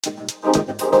It's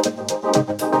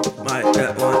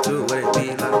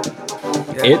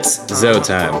Zoe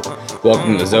Time.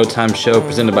 Welcome to the Zoe Time Show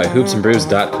presented by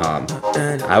hoopsandbrews.com.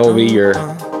 I will be your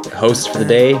host for the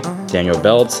day, Daniel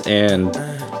Beltz, and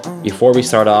before we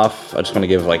start off, I just want to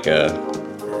give a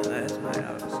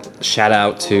shout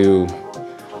out to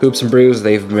Hoops and Brews.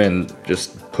 They've been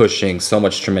just pushing so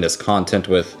much tremendous content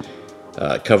with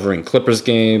covering Clippers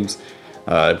games,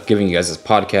 giving you guys this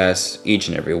podcast each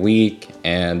and every week,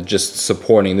 and just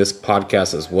supporting this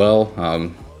podcast as well.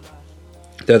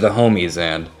 They're the homies,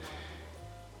 and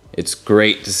it's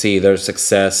great to see their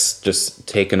success just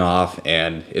taken off,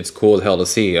 and it's cool as hell to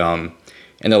see. In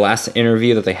the last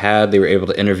interview that they had, they were able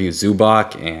to interview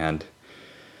Zubac, and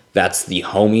that's the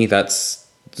homie. That's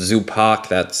Zubac.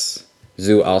 That's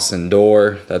Zu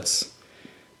Alcindor. That's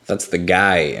the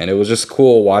guy, and it was just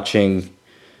cool watching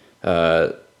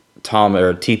Tom,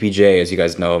 or TPJ, as you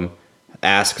guys know him,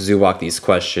 ask Zubac these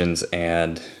questions,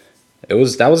 and that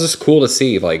was just cool to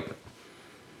see.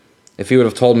 If he would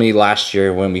have told me last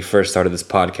year when we first started this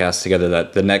podcast together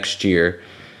that the next year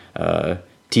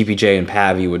TPJ and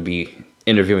Pavi would be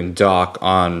interviewing Doc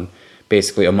on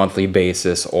basically a monthly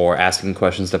basis, or asking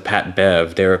questions to Pat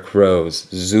Bev, Derrick Rose,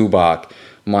 Zubac,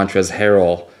 Montrezl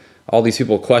Harrell, all these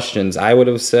people questions, I would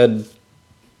have said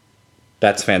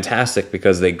that's fantastic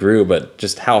because they grew, but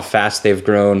just how fast they've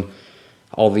grown,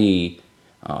 all the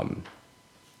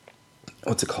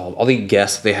all the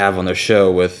guests they have on their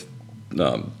show with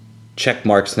check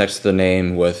marks next to the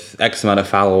name with X amount of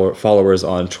followers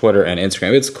on Twitter and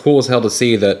Instagram. It's cool as hell to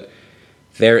see that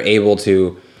they're able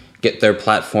to get their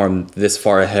platform this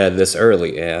far ahead this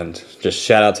early, and just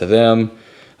shout out to them.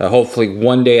 Hopefully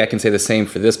one day I can say the same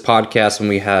for this podcast when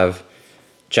we have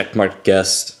checkmark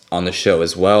guests on the show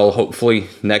as well. Hopefully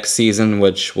next season,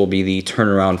 which will be the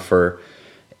turnaround for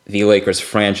the Lakers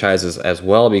franchises as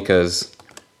well, because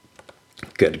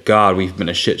good God, we've been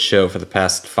a shit show for the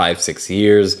past 5-6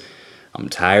 years. I'm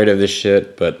tired of this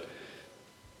shit, but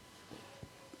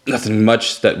nothing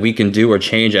much that we can do or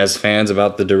change as fans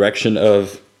about the direction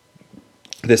of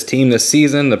this team this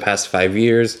season, the past 5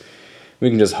 years. We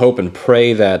can just hope and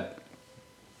pray that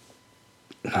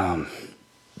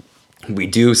we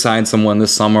do sign someone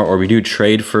this summer, or we do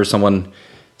trade for someone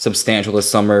substantial this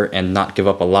summer and not give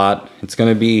up a lot. It's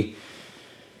gonna be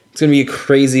a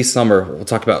crazy summer. We'll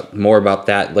talk more about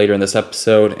that later in this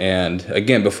episode. And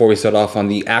again, before we start off on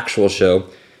the actual show,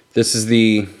 this is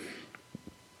the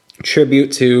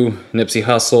tribute to Nipsey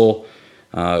Hussle,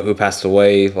 who passed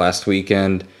away last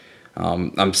weekend.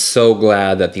 I'm so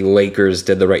glad that the Lakers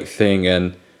did the right thing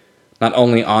and not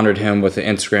only honored him with an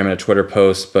Instagram and a Twitter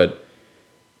post, but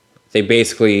they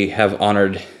basically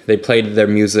they played their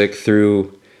music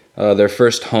through their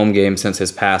first home game since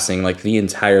his passing, the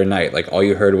entire night. All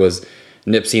you heard was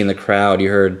Nipsey in the crowd. You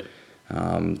heard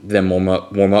them warm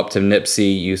up to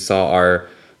Nipsey. You saw our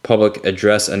public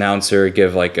address announcer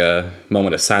give a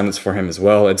moment of silence for him as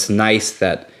well. It's nice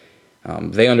that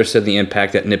they understood the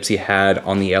impact that Nipsey had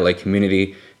on the LA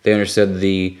community. They understood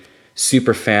the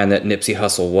super fan that Nipsey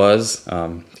Hussle was,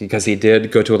 because he did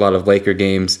go to a lot of Laker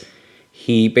games.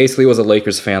 He basically was a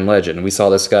Lakers fan legend. We saw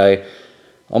this guy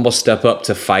almost step up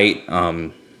to fight,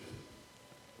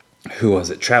 who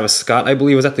was it? Travis Scott, I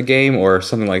believe, was at the game or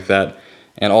something like that.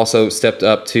 And also stepped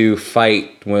up to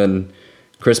fight when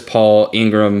Chris Paul,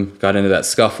 Ingram got into that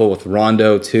scuffle with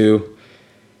Rondo too.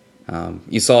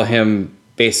 You saw him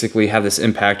basically have this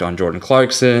impact on Jordan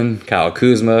Clarkson, Kyle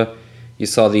Kuzma. You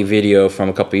saw the video from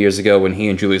a couple years ago when he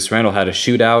and Julius Randle had a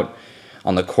shootout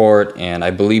on the court, and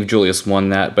I believe Julius won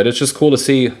that. But it's just cool to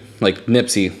see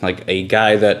Nipsey, a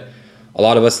guy that a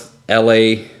lot of us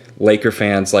LA Laker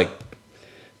fans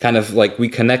we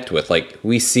connect with.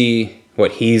 We see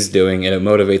what he's doing and it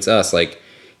motivates us.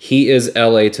 He is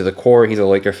LA to the core. He's a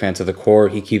Laker fan to the core.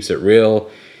 He keeps it real.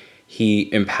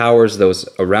 He empowers those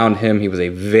around him. He was a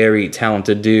very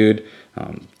talented dude.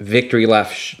 Victory Lap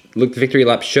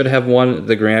should have won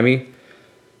the Grammy.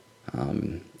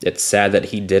 It's sad that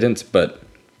he didn't, but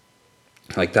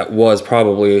that was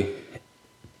probably,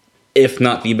 if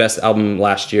not the best album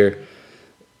last year,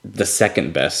 the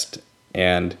second best.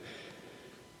 And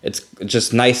it's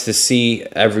just nice to see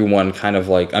everyone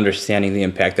understanding the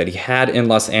impact that he had in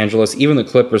Los Angeles. Even the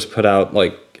Clippers put out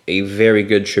a very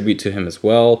good tribute to him as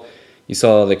well. You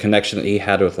saw the connection that he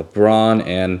had with LeBron,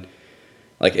 and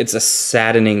it's a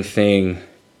saddening thing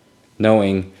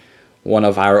knowing one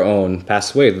of our own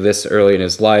passed away this early in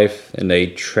his life in a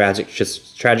tragic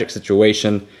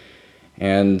situation.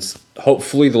 And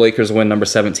hopefully the Lakers win number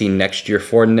 17 next year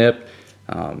for Nip,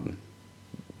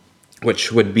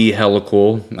 which would be hella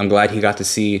cool. I'm glad he got to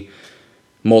see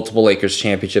multiple Lakers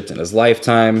championships in his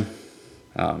lifetime.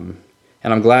 And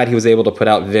I'm glad he was able to put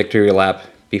out Victory Lap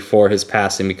before his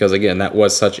passing because, again, that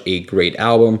was such a great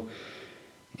album.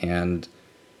 And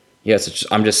yes,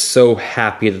 I'm just so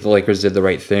happy that the Lakers did the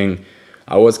right thing.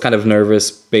 I was kind of nervous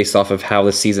based off of how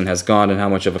the season has gone and how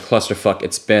much of a clusterfuck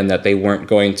it's been that they weren't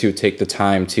going to take the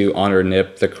time to honor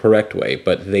Nip the correct way,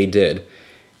 but they did.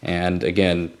 And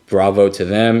again, bravo to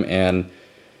them. And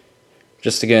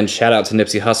just again, shout out to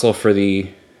Nipsey Hussle for the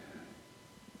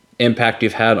impact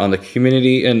you've had on the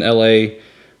community in LA,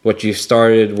 what you've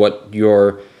started, what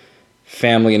your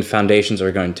family and foundations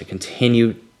are going to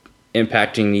continue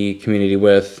impacting the community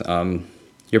with.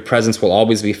 Your presence will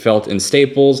always be felt in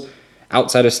Staples,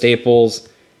 outside of Staples,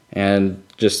 and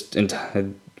just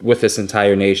with this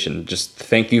entire nation. Just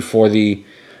thank you for the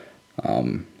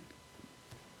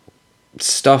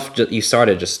stuff that you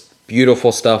started, just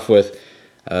beautiful stuff with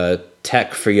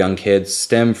tech for young kids,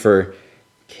 STEM for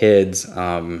kids,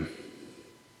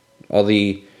 all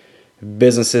the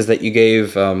businesses that you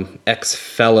gave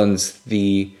ex-felons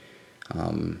the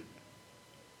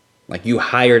like you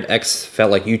hired ex-fel,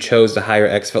 like you chose to hire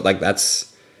ex-fel, like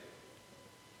that's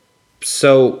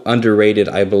so underrated,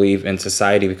 I believe, in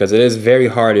society, because it is very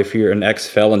hard if you're an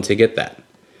ex-felon to get that.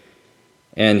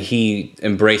 And he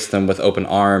embraced them with open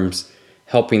arms,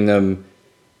 helping them.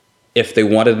 If they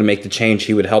wanted to make the change,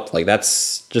 he would help. Like,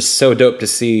 that's just so dope to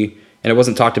see. And it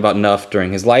wasn't talked about enough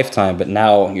during his lifetime, but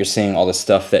now you're seeing all the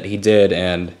stuff that he did,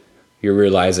 and you're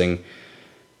realizing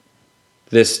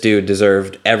this dude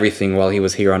deserved everything while he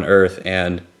was here on Earth.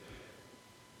 And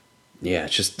yeah,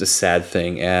 it's just a sad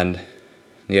thing. And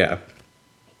yeah.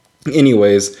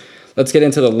 Anyways, let's get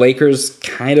into the Lakers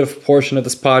kind of portion of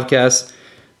this podcast.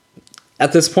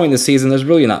 At this point in the season, there's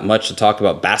really not much to talk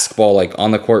about basketball, like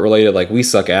on the court related. Like, we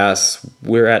suck ass.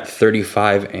 We're at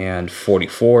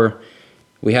 35-44.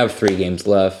 We have 3 games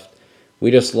left.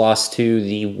 We just lost to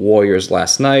the Warriors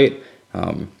last night.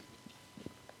 And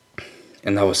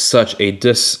that was such a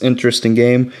disinteresting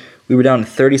game. We were down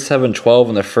 37-12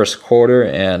 in the first quarter.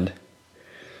 And,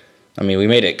 I mean, we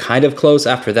made it kind of close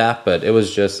after that. But it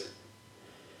was just...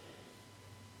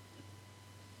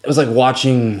 It was like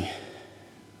watching...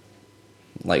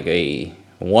 like a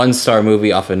 1-star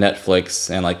movie off of Netflix,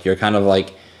 and like you're kind of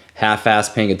like half-ass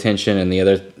paying attention, and the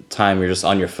other time you're just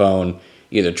on your phone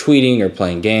either tweeting or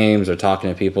playing games or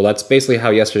talking to people. That's basically how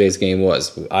yesterday's game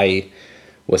was. I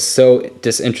was so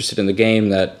disinterested in the game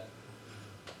that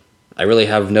I really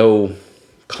have no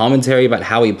commentary about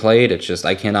how he played. It's just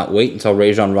I cannot wait until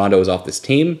Rajon Rondo is off this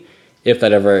team, if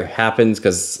that ever happens,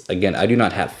 because again, I do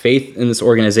not have faith in this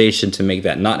organization to make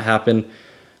that not happen.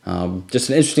 Just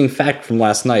an interesting fact from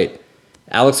last night.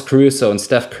 Alex Caruso and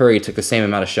Steph Curry took the same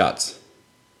amount of shots.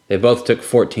 They both took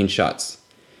 14 shots.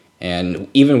 And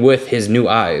even with his new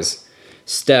eyes,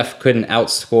 Steph couldn't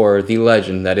outscore the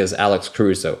legend that is Alex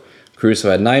Caruso. Caruso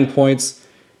had 9 points.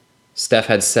 Steph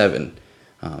had 7.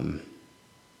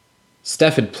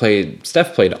 Steph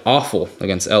played awful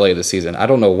against LA this season. I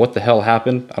don't know what the hell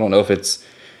happened. I don't know if it's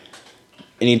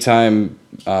anytime...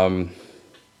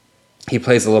 he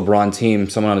plays the LeBron team,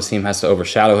 someone on his team has to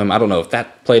overshadow him. I don't know if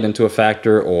that played into a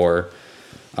factor, or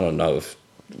I don't know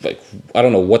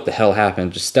what the hell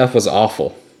happened. Just Steph was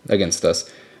awful against us.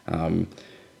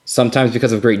 Sometimes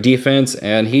because of great defense,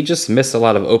 and he just missed a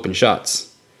lot of open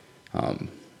shots. But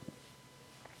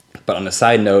on a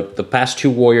side note, the past 2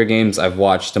 Warrior games I've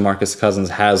watched, DeMarcus Cousins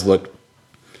has looked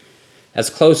as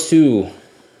close to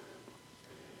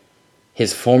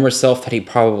his former self that he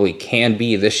probably can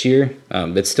be this year.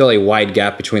 It's still a wide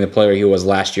gap between the player he was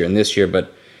last year and this year,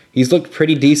 but he's looked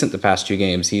pretty decent the past 2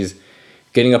 games. He's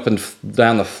getting up and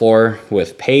down the floor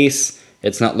with pace.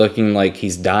 It's not looking like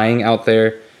he's dying out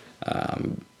there.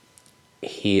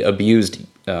 He abused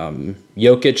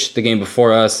Jokic the game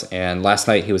before us, and last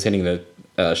night he was hitting the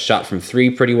shot from 3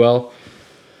 pretty well.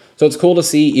 So it's cool to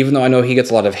see, even though I know he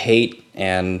gets a lot of hate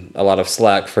and a lot of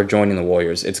slack for joining the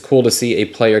Warriors, it's cool to see a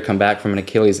player come back from an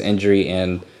Achilles injury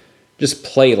and just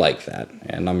play like that.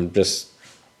 And I'm just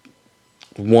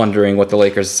wondering what the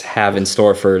Lakers have in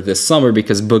store for this summer,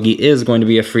 because Boogie is going to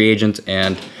be a free agent,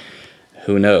 and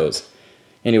who knows.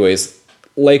 Anyways,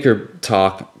 Laker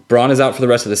talk. Braun is out for the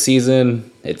rest of the season.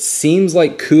 It seems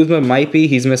like Kuzma might be.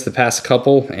 He's missed the past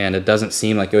couple, and it doesn't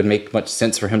seem like it would make much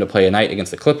sense for him to play a night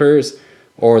against the Clippers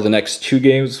or the next 2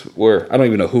 games where I don't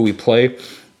even know who we play.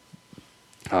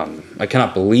 I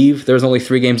cannot believe there's only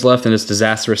 3 games left in this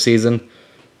disastrous season.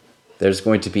 There's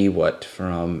going to be,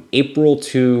 from April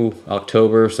to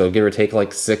October, so give or take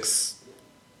like 6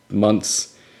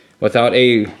 months without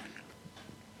a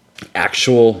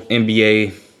actual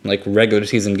NBA like regular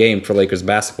season game for Lakers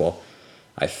basketball.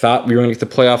 I thought we were going to get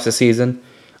the playoffs this season.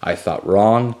 I thought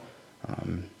wrong.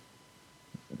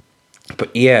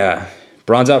 But yeah,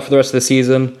 Bron's out for the rest of the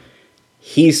season.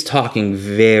 He's talking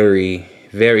very,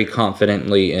 very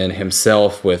confidently in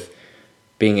himself with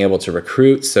being able to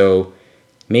recruit. So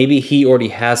maybe he already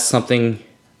has something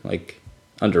like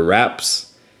under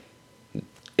wraps.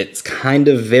 It's kind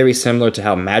of very similar to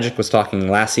how Magic was talking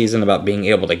last season about being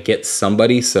able to get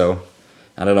somebody. So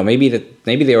I don't know. Maybe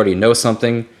they already know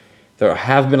something. There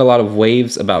have been a lot of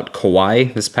waves about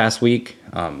Kawhi this past week.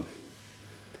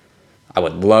 I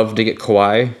would love to get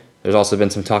Kawhi. There's also been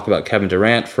some talk about Kevin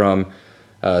Durant from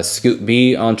Scoot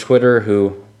B on Twitter,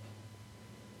 who,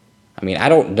 I mean, I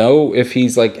don't know if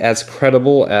he's like as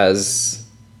credible as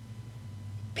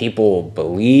people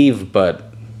believe,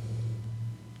 but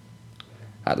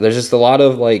there's just a lot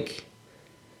of like,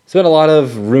 there's been a lot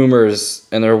of rumors,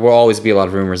 and there will always be a lot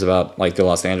of rumors about like the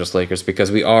Los Angeles Lakers,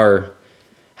 because we are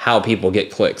how people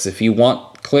get clicks. If you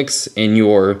want clicks on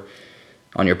your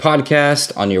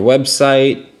podcast, on your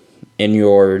website, in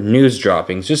your news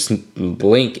droppings, just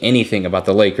link anything about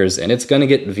the Lakers, and it's going to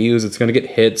get views, it's going to get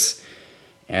hits,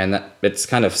 and it's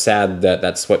kind of sad that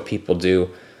that's what people do.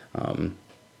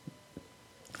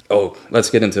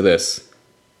 Let's get into this,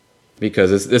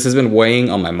 because this has been weighing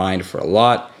on my mind for a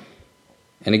lot.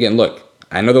 And again, look,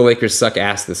 I know the Lakers suck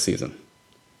ass this season.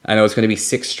 I know it's going to be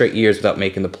 6 straight years without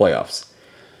making the playoffs.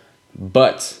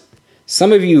 But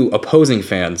some of you opposing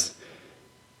fans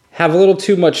have a little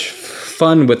too much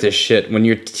fun with this shit when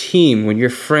your team, when your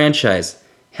franchise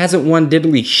hasn't won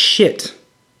diddly shit.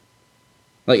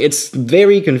 Like, it's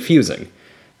very confusing.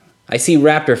 I see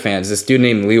Raptor fans, this dude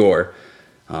named Lior,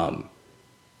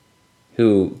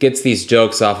 who gets these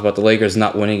jokes off about the Lakers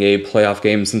not winning a playoff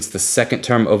game since the second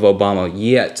term of Obama,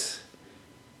 yet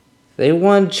they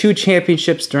won 2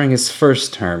 championships during his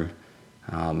first term,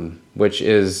 which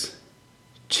is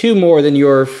 2 more than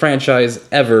your franchise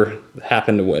ever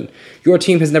happened to win. Your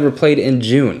team has never played in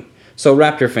June. So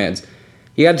Raptor fans,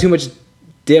 you got too much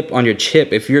dip on your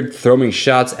chip if you're throwing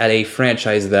shots at a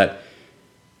franchise that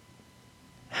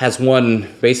has won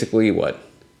basically what?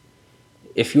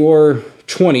 If you're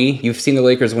 20, you've seen the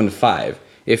Lakers win 5.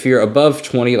 If you're above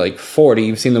 20, like 40,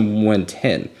 you've seen them win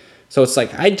 10. So it's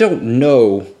like, I don't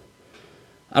know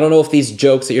if these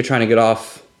jokes that you're trying to get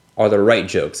off are the right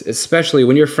jokes, especially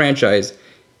when your franchise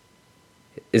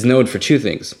is known for 2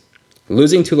 things: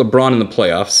 losing to LeBron in the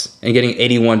playoffs and getting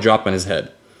 81 dropped on his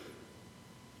head.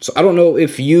 So I don't know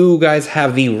if you guys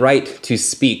have the right to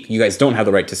speak. You guys don't have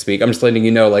the right to speak. I'm just letting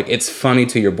you know, like, it's funny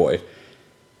to your boy.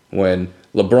 When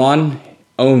LeBron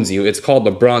owns you, it's called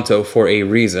LeBronto for a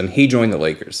reason. He joined the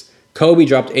Lakers. Kobe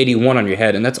dropped 81 on your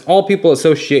head, and that's all people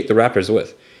associate the Raptors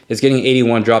with, is getting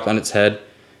 81 dropped on its head,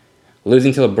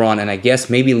 losing to LeBron, and I guess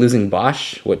maybe losing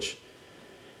Bosh, which,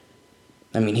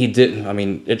 I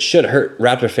mean, it should hurt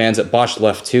Raptor fans that Bosh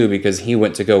left too, because he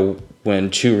went to go win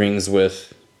 2 rings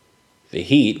with the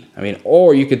Heat. I mean,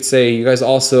 or you could say you guys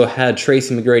also had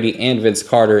Tracy McGrady and Vince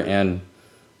Carter and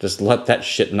just let that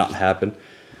shit not happen.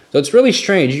 So it's really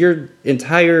strange. Your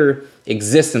entire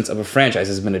existence of a franchise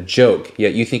has been a joke,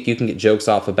 yet you think you can get jokes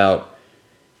off about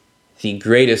the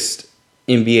greatest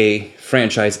NBA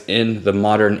franchise in the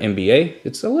modern NBA?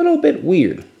 It's a little bit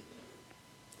weird.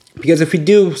 Because if we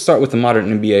do start with the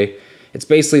modern NBA, it's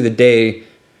basically the day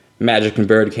Magic and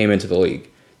Bird came into the league.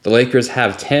 The Lakers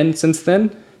have 10 since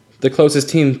then. The closest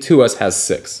team to us has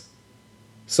 6.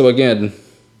 So again,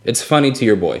 it's funny to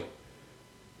your boy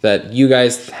that you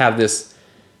guys have this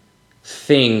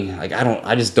thing. Like,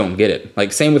 I just don't get it.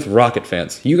 Like, same with Rocket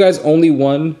fans. You guys only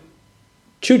won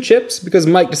 2 chips because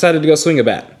Mike decided to go swing a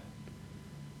bat.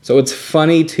 So it's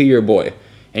funny to your boy.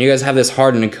 And you guys have this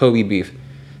Harden and Kobe beef.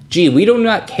 Gee, we do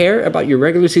not care about your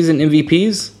regular season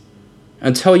MVPs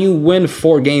until you win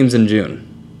 4 games in June.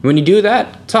 When you do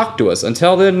that, talk to us.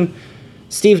 Until then,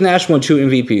 Steve Nash won 2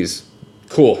 MVPs.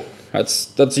 Cool.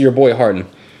 That's your boy Harden.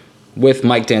 With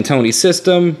Mike D'Antoni's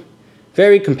system,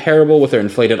 very comparable with their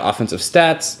inflated offensive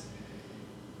stats.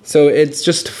 So it's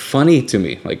just funny to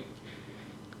me. Like,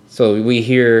 so we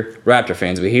hear Raptor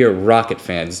fans, we hear Rocket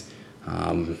fans.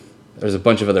 There's a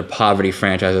bunch of other poverty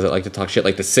franchises that like to talk shit,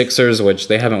 like the Sixers, which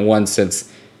they haven't won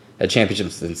since a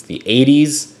championship since the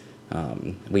 80s.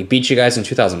 We beat you guys in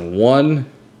 2001.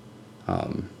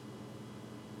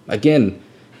 Again,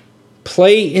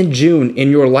 play in June in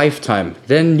your lifetime.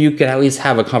 Then you can at least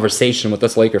have a conversation with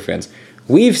us Laker fans.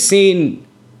 We've seen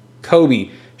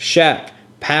Kobe, Shaq,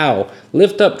 Powell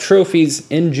lift up trophies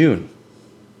in June.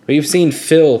 We've seen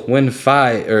Phil win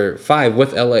 5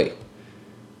 with LA.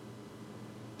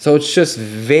 So it's just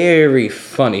very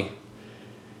funny.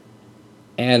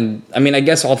 And I mean, I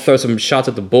guess I'll throw some shots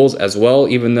at the Bulls as well,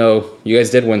 even though you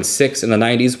guys did win 6 in the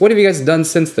 90s. What have you guys done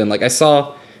since then? Like, I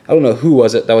don't know who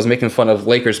was it that was making fun of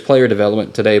Lakers player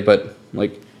development today, but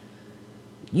like,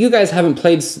 you guys haven't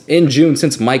played in June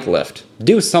since Mike left.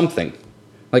 Do something.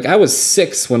 Like, I was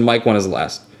 6 when Mike won his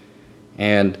last.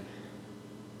 And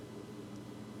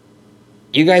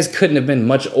you guys couldn't have been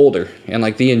much older. And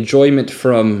like, the enjoyment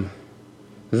from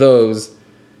those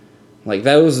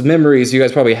memories you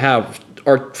guys probably have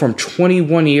are from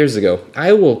 21 years ago.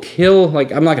 I'm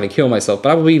not going to kill myself,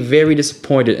 but I will be very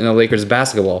disappointed in the Lakers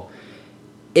basketball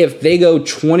if they go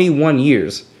 21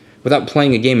 years without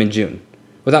playing a game in June,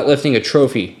 without lifting a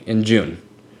trophy in June.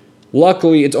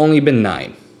 Luckily, it's only been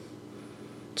 9.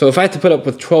 So if I have to put up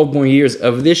with 12 more years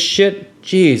of this shit,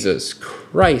 Jesus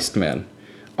Christ, man.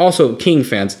 Also, King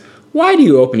fans, why do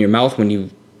you open your mouth when you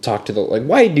talk to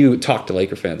why do you talk to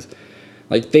Laker fans?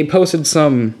 Like, they posted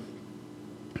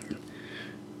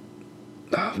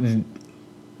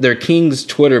their King's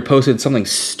Twitter posted something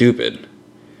stupid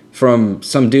from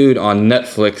some dude on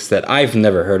Netflix that I've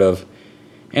never heard of.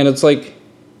 And it's like,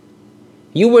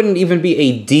 you wouldn't even be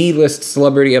a D-list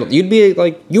celebrity. You'd be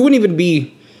like, you wouldn't even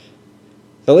be,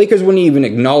 the Lakers wouldn't even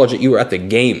acknowledge that you were at the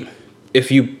game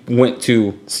if you went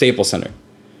to Staples Center.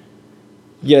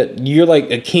 Yet, you're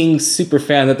like a Kings super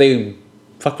fan that they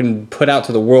fucking put out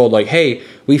to the world like, hey,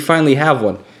 we finally have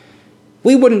one.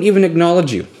 We wouldn't even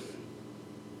acknowledge you.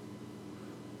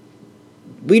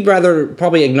 We'd rather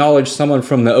probably acknowledge someone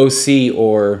from the OC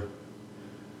or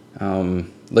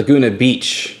Laguna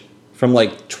Beach from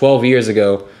like 12 years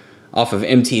ago off of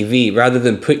MTV rather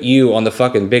than put you on the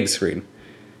fucking big screen.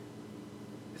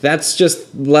 That's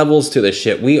just levels to this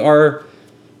shit. We are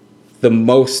the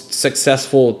most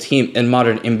successful team in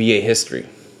modern NBA history.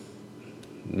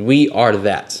 We are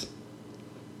that.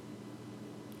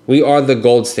 We are the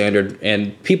gold standard,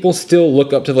 and people still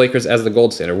look up to the Lakers as the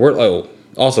gold standard.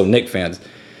 Also, Knicks fans.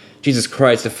 Jesus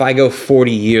Christ, if I go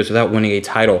 40 years without winning a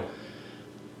title,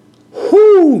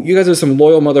 you guys are some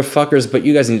loyal motherfuckers, but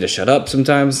you guys need to shut up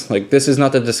sometimes. Like, this is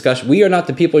not the discussion. We are not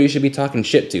the people you should be talking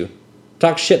shit to.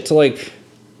 Talk shit to, like,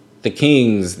 the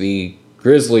Kings, the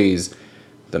Grizzlies,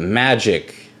 the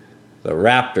Magic, the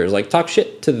Raptors. Like, talk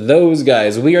shit to those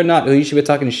guys. We are not who you should be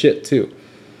talking shit to.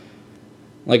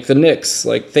 Like, the Knicks,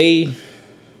 like, you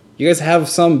guys have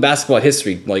some basketball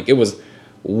history. Like, it was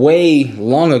way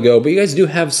long ago, but you guys do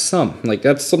have some. Like,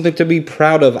 that's something to be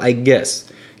proud of, I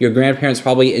guess. Your grandparents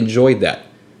probably enjoyed that.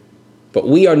 But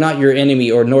we are not your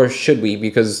enemy, or nor should we,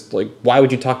 because, like, why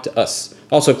would you talk to us?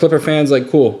 Also, Clipper fans, like,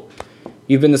 cool.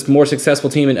 You've been this more successful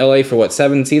team in LA for,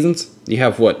 7 seasons? You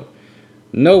have,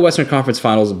 no Western Conference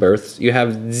Finals berths. You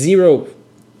have 0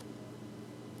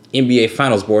 NBA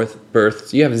Finals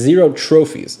berths. You have 0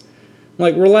 trophies.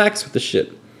 Like, relax with the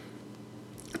shit.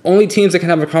 Only teams that can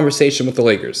have a conversation with the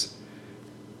Lakers.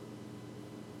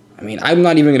 I mean, I'm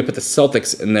not even going to put the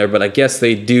Celtics in there, but I guess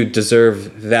they do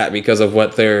deserve that because of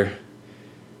what the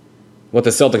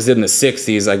Celtics did in the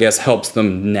 60s, I guess, helps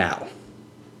them now.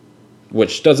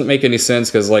 Which doesn't make any sense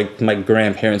because, my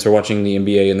grandparents were watching the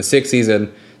NBA in the 60s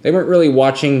and they weren't really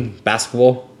watching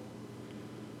basketball.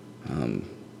 I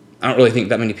don't really think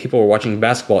that many people were watching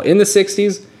basketball in the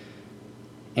 60s.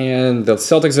 And the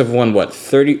Celtics have won,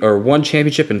 1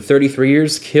 championship in 33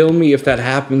 years? Kill me if that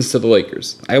happens to the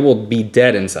Lakers. I will be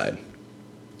dead inside.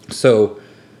 So,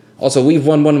 also, we've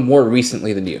won one more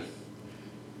recently than you.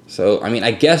 So, I mean,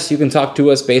 I guess you can talk to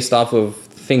us based off of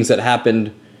things that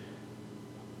happened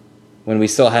when we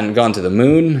still hadn't gone to the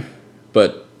moon.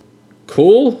 But,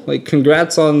 cool.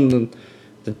 Congrats on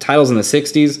the titles in the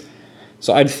 60s.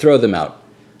 So, I'd throw them out.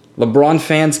 LeBron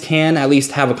fans can at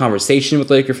least have a conversation with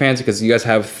Laker fans because you guys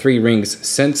have 3 rings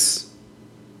since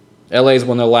LA's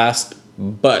won their last,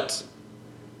 but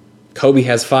Kobe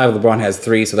has 5, LeBron has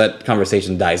 3, so that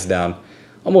conversation dies down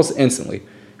almost instantly.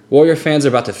 Warrior fans are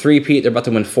about to three-peat, they're about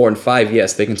to win 4 and 5.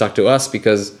 Yes, they can talk to us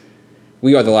because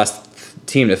we are the last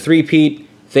team to three-peat.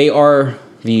 They are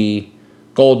the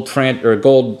gold standard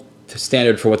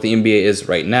for what the NBA is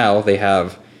right now. They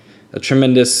have a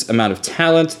tremendous amount of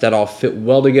talent that all fit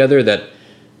well together, that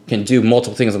can do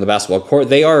multiple things on the basketball court.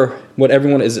 They are what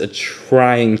everyone is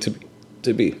trying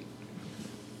to be.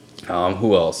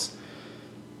 Who else?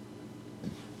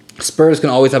 Spurs can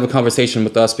always have a conversation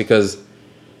with us because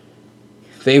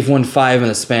they've won 5 in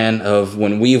the span of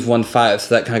when we've won 5,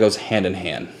 so that kind of goes hand in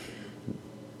hand.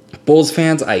 Bulls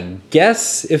fans, I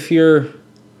guess if you're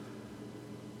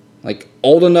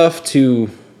old enough to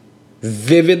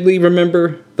vividly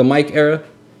remember the Mike era.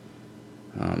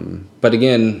 But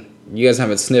again, you guys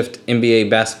haven't sniffed NBA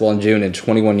basketball in June in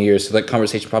 21 years, so that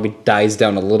conversation probably dies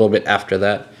down a little bit after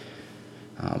that.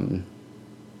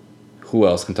 who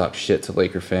else can talk shit to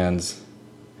Laker fans?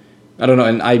 I don't know,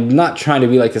 and I'm not trying to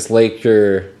be like this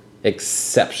Laker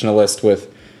exceptionalist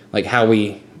with like how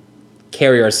we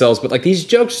carry ourselves, but like these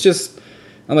jokes just,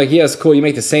 I'm like, yeah, it's cool. You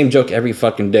make the same joke every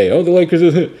fucking day. Oh, the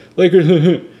Lakers,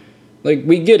 Lakers, like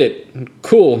we get it,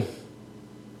 cool.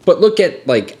 But look at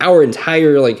like our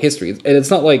entire like history, and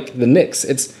it's not like the Knicks.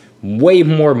 It's way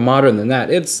more modern than that.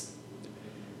 It's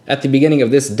at the beginning of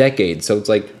this decade, so it's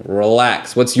like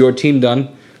relax. What's your team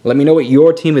done? Let me know what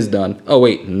your team has done. Oh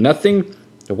wait, nothing.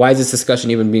 Why is this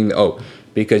discussion even being?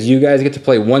 Because you guys get to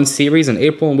play one series in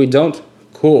April and we don't.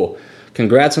 Cool.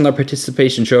 Congrats on the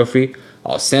participation trophy.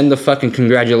 I'll send the fucking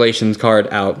congratulations card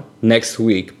out next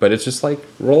week. But it's just like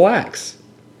relax.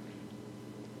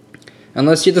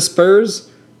 Unless you're the Spurs,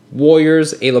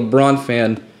 Warriors, a LeBron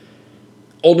fan,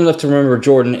 old enough to remember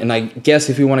Jordan, and I guess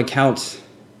if you want to count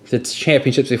the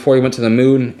championships before he went to the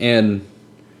moon in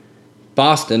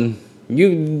Boston,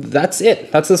 that's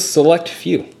it. That's a select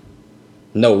few.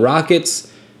 No Rockets,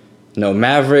 no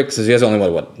Mavericks. You guys only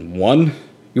want what, one?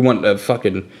 You want a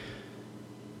fucking...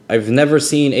 I've never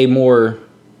seen a more...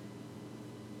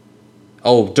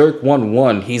 Oh, Dirk won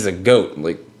one. He's a GOAT.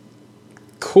 Like,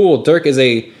 cool. Dirk is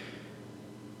a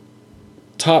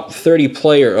top 30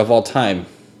 player of all time,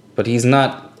 but he's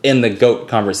not in the GOAT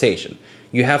conversation.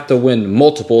 You have to win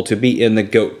multiple to be in the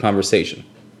GOAT conversation.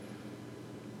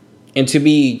 And to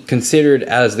be considered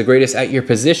as the greatest at your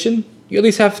position, you at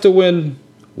least have to win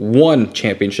one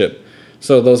championship.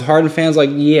 So those Harden fans, like,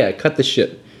 yeah, cut the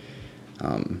shit.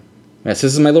 Yes,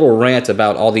 this is my little rant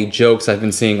about all the jokes I've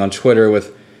been seeing on Twitter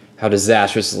with how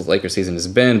disastrous the Lakers season has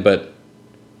been. But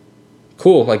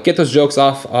cool, like, get those jokes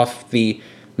off the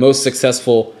most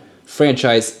successful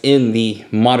franchise in the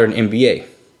modern NBA.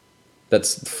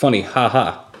 That's funny,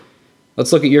 haha.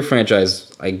 Let's look at your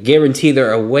franchise. I guarantee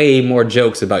there are way more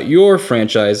jokes about your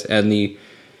franchise and the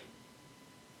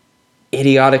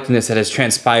idioticness that has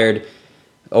transpired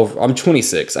over. I'm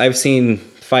 26. I've seen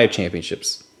 5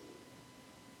 championships.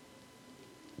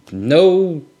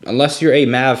 No, unless you're a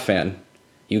Mav fan,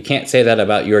 you can't say that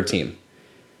about your team.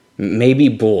 Maybe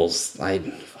Bulls.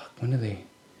 When did they?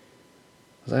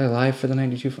 Was I alive for the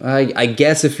 92? I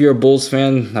guess if you're a Bulls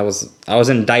fan, I was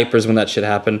in diapers when that shit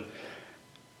happened.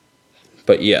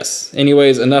 But yes.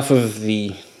 Anyways, enough of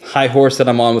the high horse that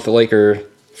I'm on with the Laker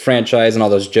franchise and all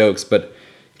those jokes, but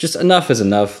just enough is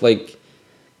enough. Like,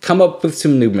 come up with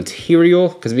some new material,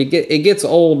 because it gets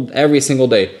old every single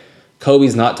day.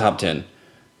 Kobe's not top 10.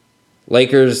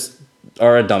 Lakers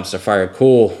are a dumpster fire.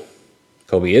 Cool.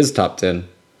 Kobe is top 10.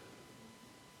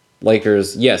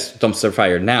 Lakers, yes, dumpster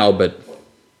fire now, but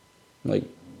like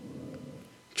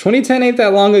 2010 ain't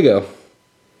that long ago.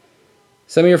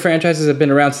 Some of your franchises have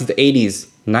been around since the 80s,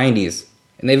 90s,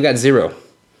 and they've got 0.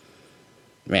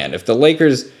 Man, if a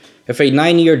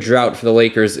 9-year drought for the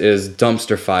Lakers is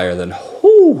dumpster fire, then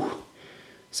whoo,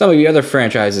 some of the other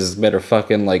franchises better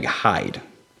fucking like hide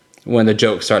when the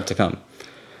jokes start to come.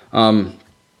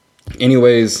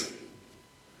 Anyways,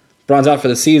 Bron's out for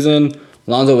the season.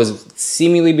 Lonzo was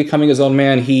seemingly becoming his own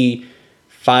man. He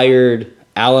fired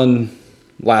Allen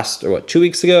 2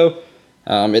 weeks ago.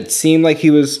 It seemed like he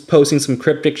was posting some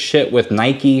cryptic shit with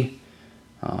Nike.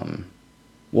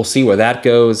 We'll see where that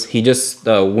goes. He just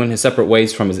went his separate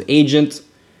ways from his agent.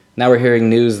 Now we're hearing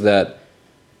news that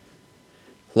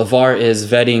LeVar is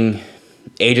vetting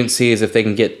agencies if they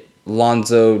can get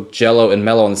Lonzo, Jello, and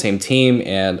Melo on the same team,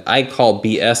 and I call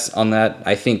BS on that.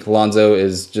 I think Lonzo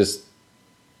is just...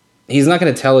 He's not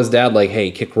going to tell his dad, like, hey,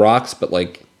 kick rocks, but,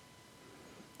 like,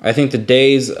 I think the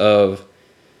days of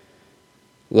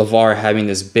LeVar having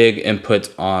this big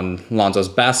input on Lonzo's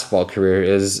basketball career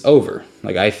is over.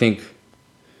 Like, I think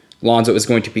Lonzo is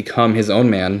going to become his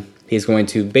own man. He's going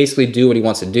to basically do what he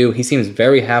wants to do. He seems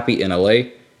very happy in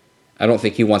LA. I don't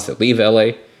think he wants to leave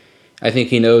LA. I think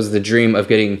he knows the dream of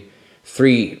getting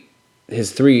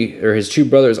his 2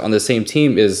 brothers on the same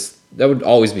team that would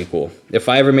always be cool. If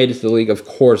I ever made it to the league, of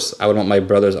course, I would want my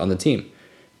brothers on the team.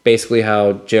 Basically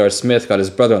how J.R. Smith got his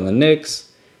brother on the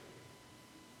Knicks.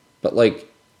 But,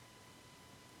 like,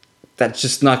 that's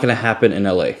just not going to happen in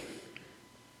LA.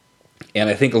 And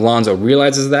I think Lonzo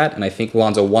realizes that, and I think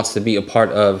Lonzo wants to be a part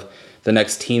of the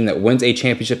next team that wins a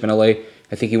championship in LA.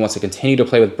 I think he wants to continue to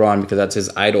play with Bron because that's his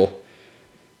idol.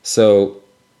 So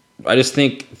I just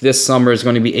think this summer is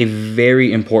going to be a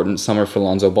very important summer for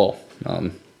Lonzo Ball.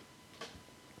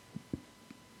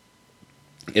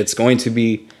 It's going to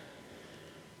be...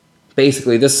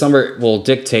 Basically, this summer will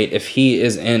dictate if he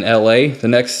is in LA the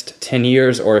next 10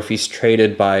 years or if he's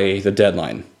traded by the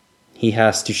deadline. He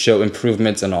has to show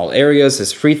improvements in all areas.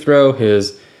 His free throw,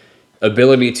 his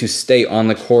ability to stay on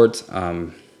the court.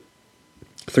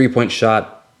 3-point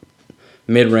shot,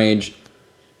 mid-range.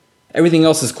 Everything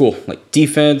else is cool. Like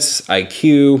defense,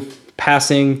 IQ,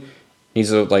 passing. Needs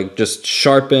to like just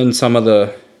sharpen some of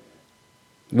the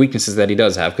weaknesses that he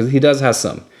does have, because he does have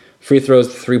some. Free throws,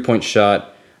 3-point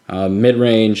shot,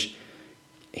 mid-range.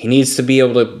 He needs to be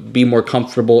able to be more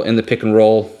comfortable in the pick and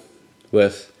roll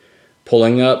with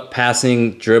pulling up,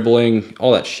 passing, dribbling,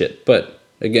 all that shit. But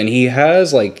again, he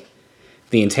has like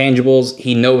the intangibles.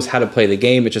 He knows how to play the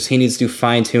game. It's just he needs to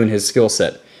fine-tune his skill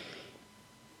set.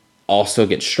 Also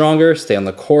get stronger, stay on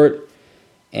the court,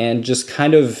 and just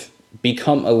kind of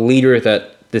become a leader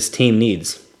that this team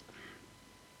needs.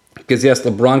 Because yes,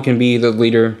 LeBron can be the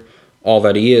leader, all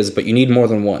that he is, but you need more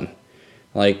than one.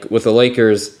 Like with the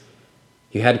Lakers,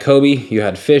 you had Kobe, you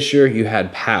had Fisher, you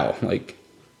had Powell. Like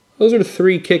those are the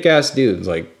 3 kick-ass dudes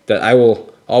like that I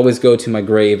will always go to my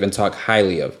grave and talk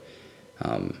highly of.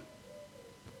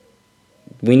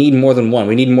 We need more than one.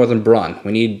 We need more than Bron.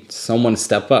 We need someone to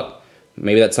step up.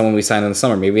 Maybe that's someone we signed in the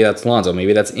summer. Maybe that's Lonzo.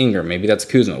 Maybe that's Ingram. Maybe that's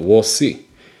Kuzma. We'll see.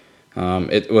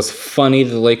 It was funny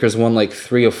the Lakers won like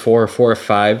 3 or 4 or 4 or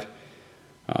 5.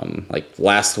 Like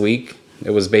last week,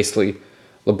 it was basically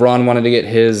LeBron wanted to get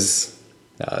his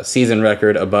season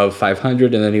record above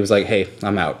 500, and then he was like, hey,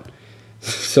 I'm out.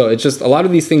 So it's just, a lot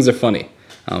of these things are funny.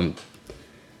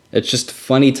 It's just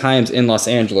funny times in Los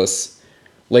Angeles.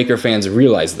 Laker fans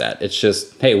realize that. It's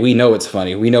just, hey, we know it's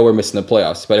funny. We know we're missing the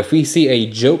playoffs. But if we see a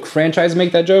joke franchise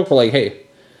make that joke, we're like, hey,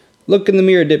 look in the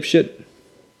mirror, dipshit.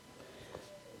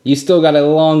 You still got a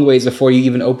long ways before you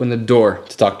even open the door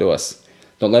to talk to us.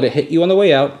 Don't let it hit you on the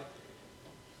way out.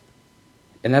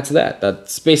 And that's that.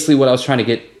 That's basically what I was trying to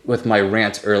get with my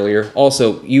rant earlier.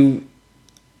 Also,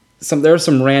 there are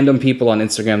some random people on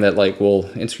Instagram that like will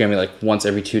Instagram me like once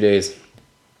every 2 days.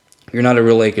 You're not a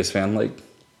real Lakers fan. Like,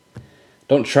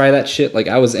 don't try that shit. Like,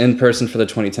 I was in person for the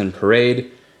 2010 parade.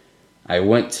 I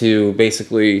went to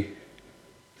basically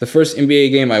the first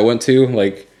NBA game I went to,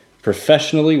 like,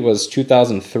 professionally was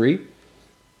 2003.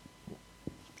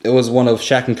 It was one of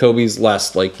Shaq and Kobe's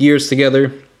last, like, years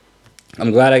together.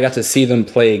 I'm glad I got to see them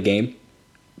play a game.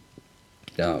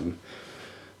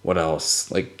 What else?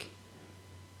 Like,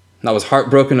 I was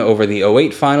heartbroken over the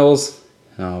 08 finals.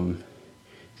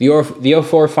 The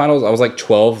 04 finals, I was like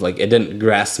 12. Like, it didn't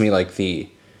grasp me like the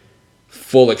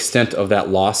full extent of that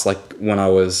loss. Like when I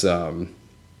was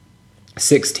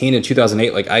 16 in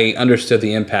 2008, like I understood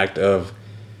the impact of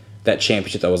that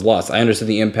championship that was lost. I understood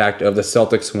the impact of the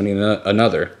Celtics winning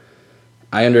another.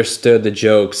 I understood the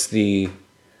jokes, the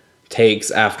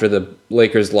takes after the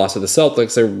Lakers lost to the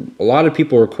Celtics. A lot of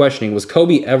people were questioning, was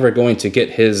Kobe ever going to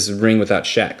get his ring without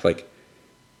Shaq? Like,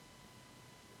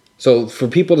 so for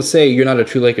people to say you're not a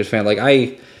true Lakers fan, like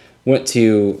I went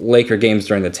to Laker games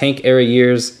during the Tank era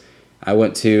years. I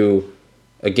went to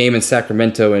a game in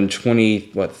Sacramento in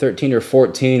 13 or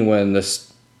 14 when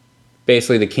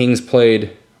basically the Kings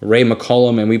played Ray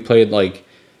McCollum and we played like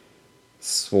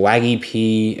Swaggy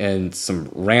P and some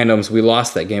randoms. We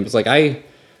lost that game. It's like I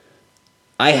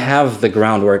have the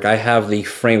groundwork. I have the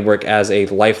framework as a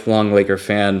lifelong Laker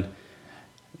fan.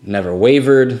 Never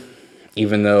wavered,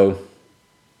 even though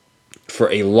for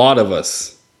a lot of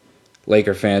us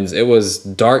Laker fans, it was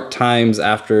dark times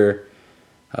after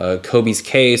Kobe's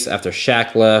case, after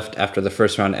Shaq left, after the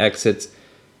first round exits.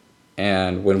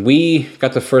 And when we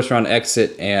got the first round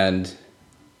exit and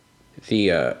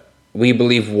the We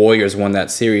Believe Warriors won that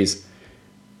series,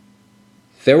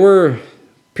 there were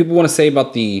people want to say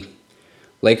about the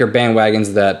Laker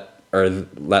bandwagons that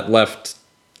left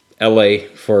LA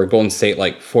for Golden State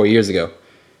like 4 years ago.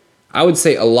 I would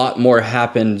say a lot more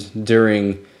happened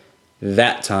during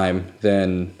that time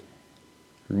than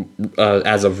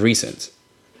as of recent.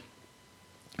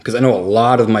 Because I know a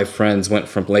lot of my friends went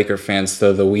from Laker fans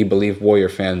to the We Believe Warrior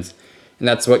fans, and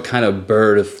that's what kind of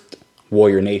birthed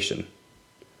Warrior Nation.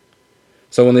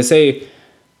 So when they say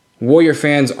Warrior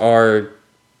fans are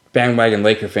bandwagon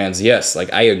Laker fans, yes,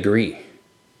 like I agree.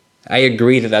 I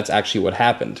agree that that's actually what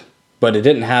happened. But it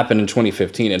didn't happen in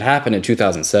 2015. It happened in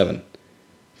 2007.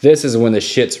 This is when the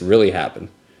shits really happen.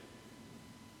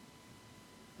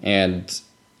 And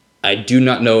I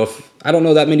don't know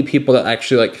that many people that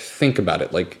actually like think about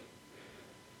it. Like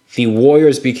the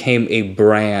Warriors became a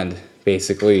brand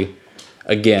basically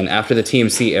again after the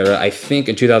TMC era, I think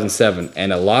in 2007,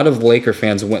 and a lot of Laker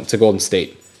fans went to Golden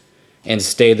State and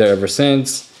stayed there ever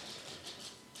since.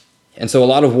 And so a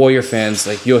lot of Warrior fans,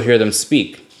 like you'll hear them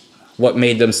speak. What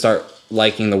made them start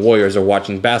liking the Warriors or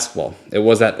watching basketball? It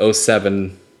was that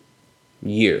 07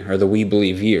 year, or the We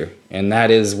Believe year. And that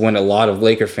is when a lot of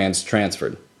Laker fans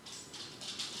transferred.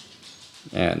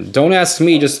 And don't ask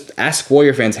me, just ask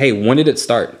Warrior fans, hey, when did it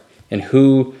start? And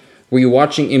who were you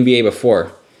watching NBA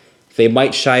before? They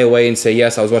might shy away and say,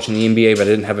 yes, I was watching the NBA, but I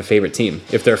didn't have a favorite team.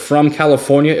 If they're from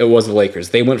California, it was the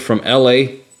Lakers. They went from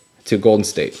LA to Golden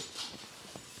State.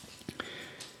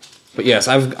 But yes,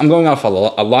 I'm going off a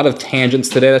lot of tangents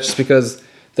today. That's just because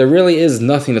there really is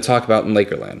nothing to talk about in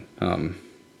Lakerland.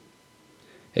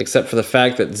 Except for the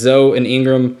fact that Zoe and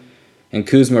Ingram and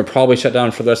Kuzma are probably shut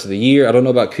down for the rest of the year. I don't know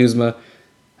about Kuzma.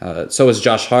 So is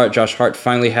Josh Hart. Josh Hart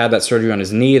finally had that surgery on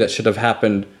his knee. That should have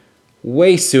happened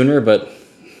way sooner, but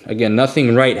again,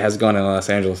 nothing right has gone in Los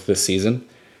Angeles this season.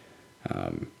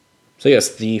 So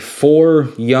yes, the 4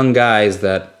 young guys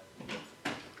that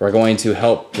are going to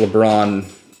help LeBron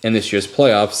in this year's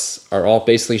playoffs are all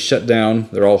basically shut down.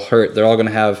 They're all hurt. They're all going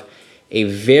to have a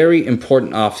very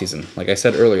important offseason. Like I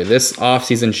said earlier, this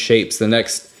offseason shapes the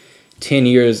next 10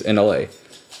 years in LA.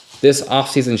 This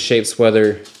offseason shapes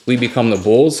whether we become the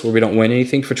Bulls, where we don't win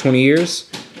anything for 20 years,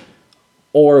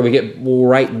 or we get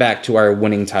right back to our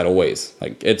winning title ways.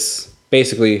 Like, it's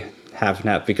basically half and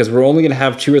half, because we're only going to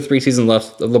have 2 or 3 seasons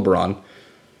left of LeBron.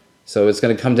 So it's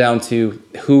going to come down to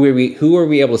who are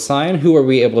we able to sign, who are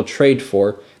we able to trade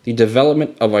for, the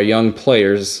development of our young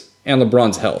players, and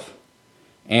LeBron's health.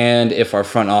 And if our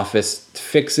front office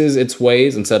fixes its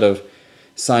ways, instead of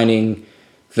signing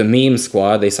the meme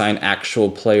squad, they sign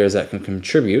actual players that can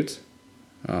contribute,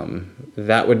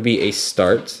 that would be a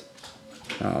start.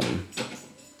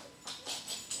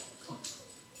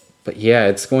 But yeah,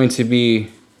 it's going to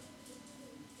be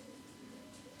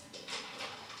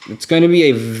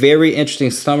a very interesting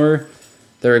summer.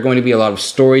 There are going to be a lot of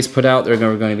stories put out. There are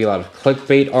going to be a lot of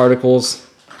clickbait articles.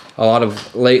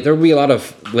 There will be a lot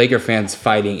of Laker fans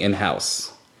fighting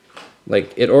in-house.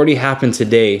 Like, it already happened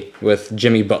today with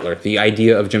Jimmy Butler, the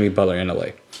idea of Jimmy Butler in LA.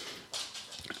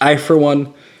 I, for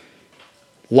one,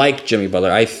 like Jimmy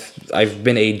Butler. I've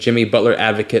been a Jimmy Butler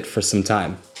advocate for some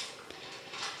time.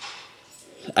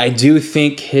 I do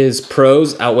think his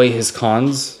pros outweigh his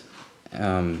cons.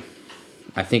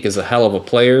 I think he's a hell of a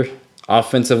player.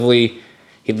 Offensively,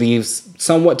 he leaves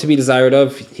somewhat to be desired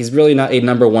of. He's really not a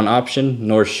number 1 option,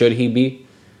 nor should he be.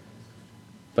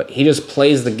 But he just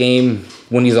plays the game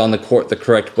when he's on the court the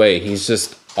correct way. He's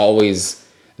just always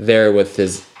there with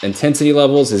his intensity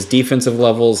levels, his defensive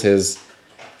levels, it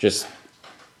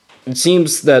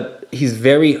seems that he's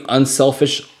very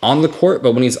unselfish on the court,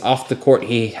 but when he's off the court,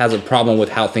 he has a problem with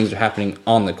how things are happening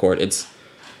on the court.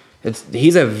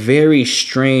 He's a very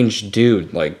strange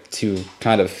dude, like, to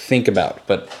kind of think about.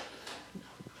 But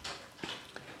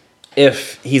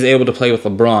if he's able to play with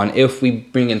LeBron, if we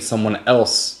bring in someone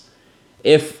else,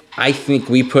 if I think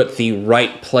we put the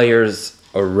right players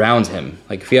around him,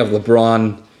 like if you have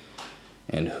LeBron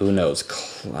and who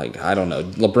knows, like, I don't know,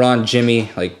 LeBron, Jimmy,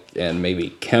 like, and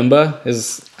maybe Kemba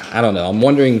is, I don't know. I'm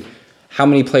wondering how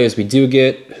many players we do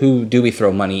get, who do we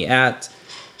throw money at?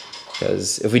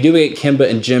 Because if we do get Kemba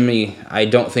and Jimmy, I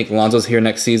don't think Lonzo's here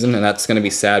next season, and that's going to be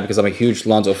sad because I'm a huge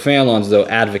Lonzo fan, Lonzo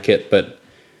advocate, but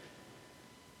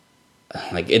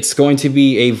like, it's going to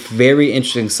be a very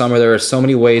interesting summer. There are so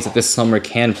many ways that this summer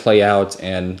can play out,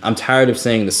 and I'm tired of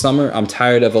saying the summer. I'm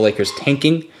tired of the Lakers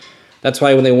tanking. That's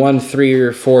why when they won 3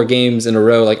 or 4 games in a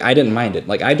row, like, I didn't mind it.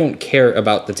 Like, I don't care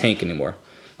about the tank anymore.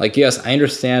 Like, yes, I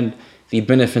understand the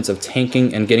benefits of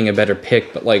tanking and getting a better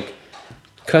pick, but, like,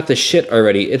 cut the shit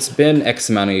already. It's been X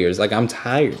amount of years. Like, I'm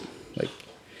tired. Like,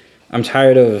 I'm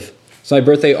tired of... So my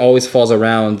birthday always falls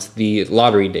around the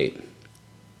lottery date.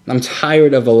 I'm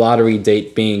tired of a lottery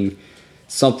date being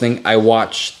something I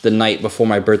watch the night before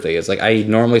my birthday is. Like, I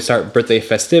normally start birthday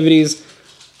festivities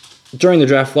during the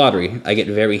draft lottery. I get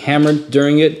very hammered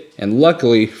during it, and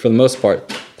luckily, for the most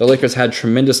part, the Lakers had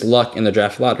tremendous luck in the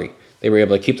draft lottery. They were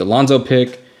able to keep the Lonzo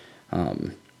pick,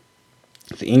 the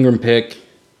Ingram pick.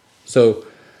 So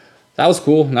that was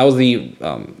cool. And that was the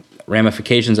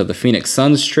ramifications of the Phoenix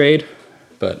Suns trade.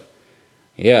 But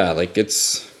yeah, like,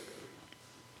 it's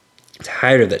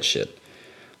tired of that shit.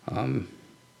 And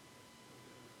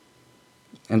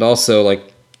also,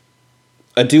 like,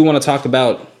 I do want to talk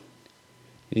about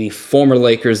the former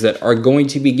Lakers that are going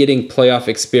to be getting playoff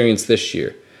experience this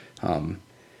year.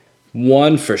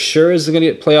 One for sure is going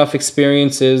to get playoff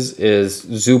experiences is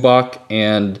Zubac,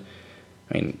 and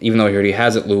I mean, even though he already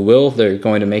has it, Lou Will. They're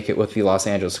going to make it with the Los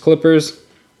Angeles Clippers.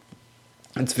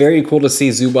 It's very cool to see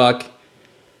Zubac,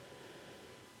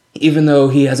 even though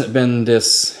he hasn't been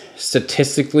this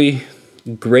statistically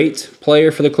great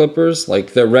player for the Clippers.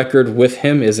 Like, their record with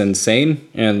him is insane,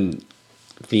 and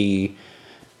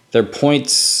their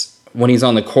points when he's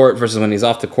on the court versus when he's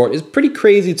off the court is pretty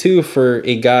crazy too for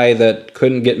a guy that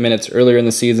couldn't get minutes earlier in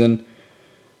the season,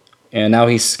 and now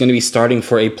he's going to be starting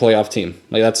for a playoff team.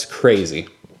 Like, that's crazy.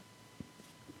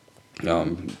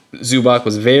 Zubac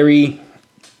was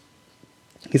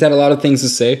he's had a lot of things to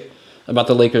say about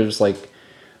the Lakers, like,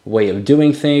 way of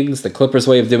doing things, the Clippers'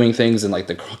 way of doing things, and, like,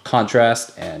 the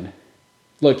contrast. And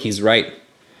look, he's right.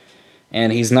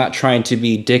 And he's not trying to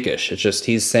be dickish. It's just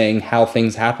he's saying how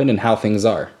things happen and how things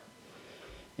are.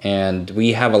 And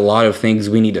we have a lot of things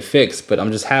we need to fix, but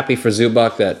I'm just happy for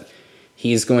Zubac that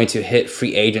he's going to hit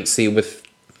free agency with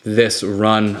this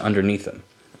run underneath him.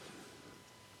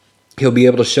 He'll be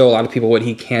able to show a lot of people what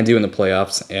he can do in the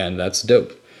playoffs, and that's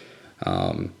dope.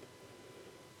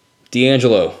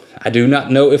 D'Angelo, I do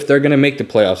not know if they're going to make the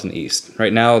playoffs in the East.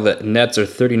 Right now, the Nets are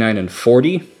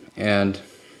 39-40, and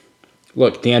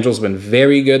look, D'Angelo's been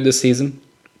very good this season.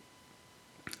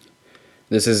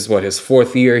 This is, his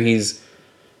 4th year. He's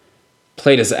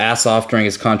played his ass off during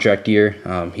his contract year.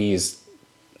 He's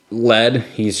led.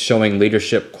 He's showing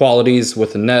leadership qualities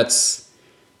with the Nets.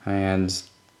 And,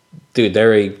 dude,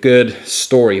 they're a good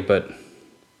story. But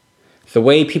the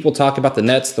way people talk about the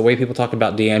Nets, the way people talk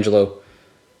about D'Angelo,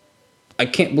 I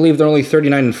can't believe they're only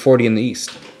 39-40 in the East.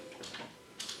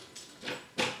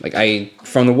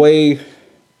 From the way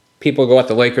people go at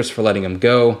the Lakers for letting him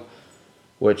go,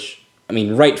 which, I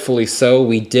mean, rightfully so.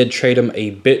 We did trade him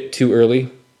a bit too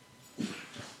early,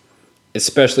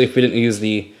 especially if we didn't use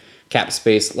the cap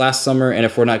space last summer, and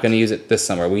if we're not going to use it this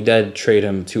summer. We did trade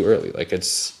him too early.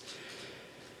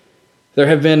 There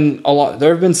have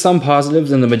been some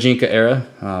positives in the Majinka era.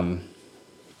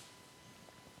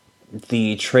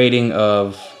 The trading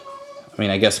of,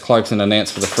 I guess Clarkson and Nance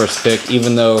for the first pick,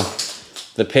 even though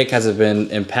the pick hasn't been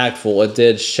impactful, it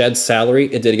did shed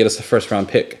salary. It did get us a first-round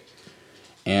pick.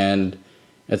 And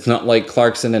it's not like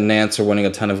Clarkson and Nance are winning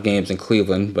a ton of games in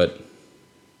Cleveland, but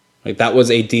that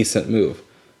was a decent move.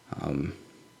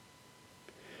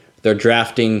 Their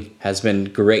drafting has been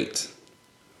great.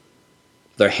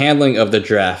 Their handling of the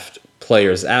draft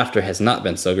players after has not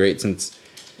been so great since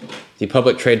the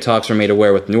public trade talks were made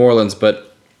aware with New Orleans,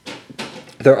 but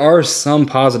there are some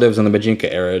positives in the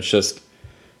Majinka era. It's just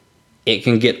it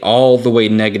can get all the way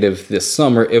negative this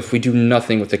summer if we do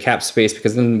nothing with the cap space,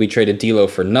 because then we traded D'Lo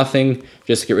for nothing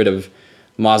just to get rid of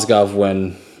Mozgov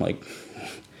when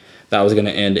that was going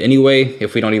to end anyway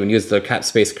if we don't even use the cap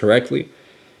space correctly.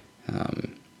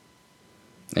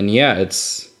 And yeah,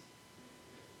 it's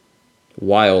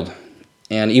wild.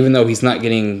 And even though he's not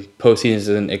getting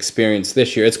postseason experience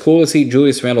this year, it's cool to see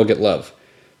Julius Randle get love,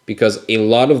 because a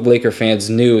lot of Laker fans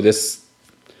knew this.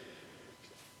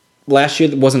 Last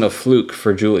year wasn't a fluke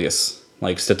for Julius,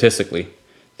 statistically.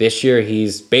 This year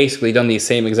he's basically done the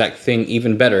same exact thing,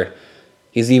 even better.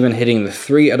 He's even hitting the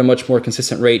three at a much more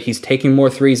consistent rate. He's taking more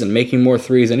threes and making more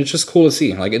threes, and it's just cool to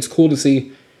see. It's cool to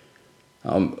see.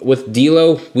 With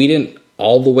D'Lo, we didn't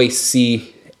all the way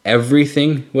see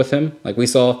everything with him. We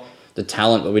saw the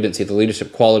talent, but we didn't see the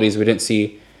leadership qualities. We didn't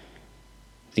see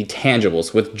the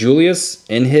tangibles. With Julius,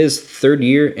 in his third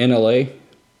year in LA,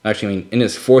 in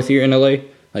his fourth year in LA,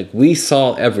 we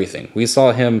saw everything. We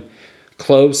saw him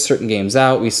close certain games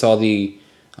out. We saw the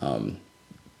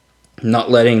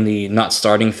not letting the not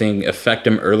starting thing affect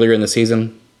him earlier in the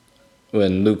season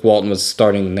when Luke Walton was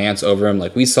starting Nance over him.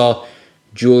 We saw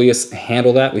Julius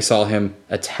handle that. We saw him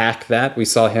attack that. We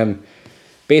saw him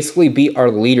basically be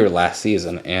our leader last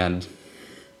season, and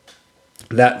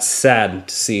that's sad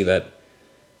to see that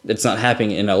it's not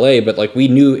happening in LA, but we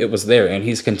knew it was there, and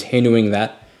he's continuing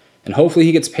that, and hopefully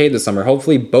he gets paid this summer.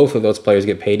 Hopefully both of those players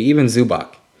get paid, even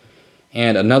Zubac.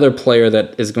 And another player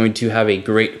that is going to have a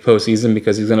great postseason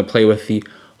because he's going to play with the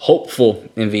hopeful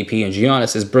MVP and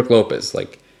Giannis is Brook Lopez.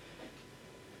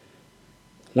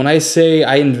 When I say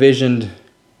I envisioned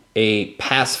a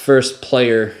pass-first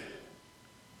player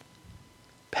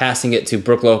passing it to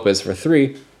Brook Lopez for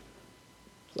three,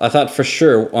 I thought for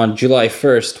sure on July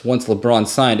 1st, once LeBron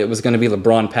signed, it was going to be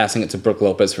LeBron passing it to Brook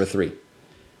Lopez for three.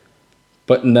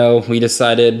 But no, we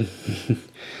decided,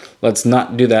 let's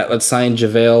not do that. Let's sign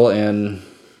JaVale and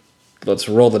let's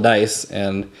roll the dice.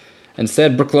 And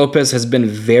instead, Brook Lopez has been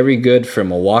very good for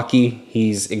Milwaukee.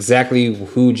 He's exactly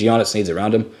who Giannis needs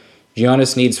around him.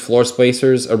 Giannis needs floor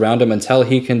spacers around him until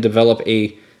he can develop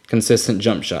a consistent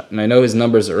jump shot. And I know his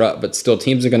numbers are up, but still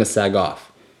teams are going to sag off.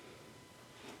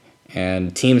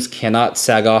 And teams cannot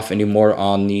sag off anymore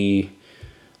on the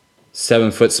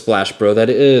 7-foot splash bro that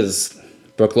is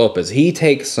Brook Lopez. He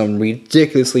takes some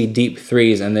ridiculously deep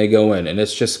threes and they go in, and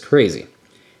it's just crazy.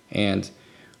 And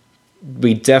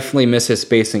we definitely miss his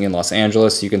spacing in Los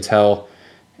Angeles. You can tell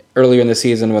earlier in the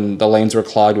season when the lanes were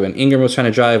clogged, when Ingram was trying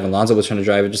to drive, when Lonzo was trying to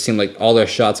drive, it just seemed like all their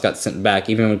shots got sent back.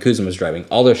 Even when Kuzma was driving,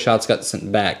 all their shots got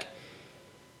sent back.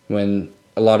 When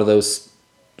a lot of those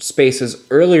spaces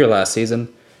earlier last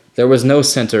season, there was no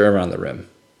center around the rim.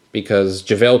 because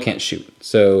JaVale can't shoot.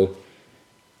 So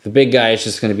the big guy is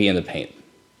just going to be in the paint.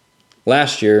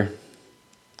 Last year,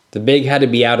 the big had to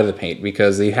be out of the paint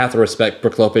because you have to respect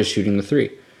Brook Lopez shooting the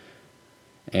three.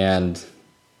 And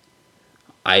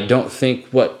I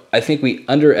think we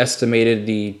underestimated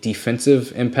the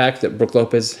defensive impact that Brook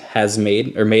Lopez has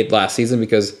made last season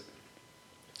because,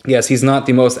 yes, he's not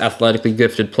the most athletically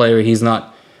gifted player. He's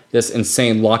not this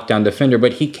insane lockdown defender,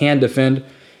 but he can defend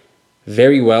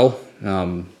very well.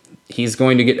 He's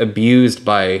going to get abused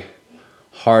by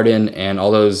Harden and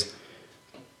all those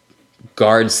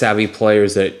guard-savvy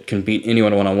players that can beat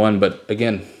anyone one-on-one. But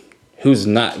again, who's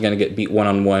not going to get beat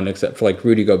one-on-one except for like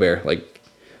Rudy Gobert? Like,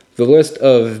 the list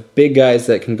of big guys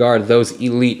that can guard those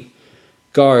elite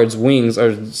guards, wings,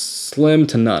 are slim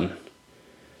to none.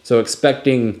 So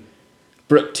expecting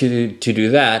Brook to do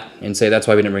that and say that's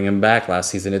why we didn't bring him back last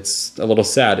season, it's a little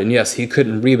sad. And yes, he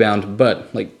couldn't rebound,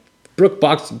 but like Brook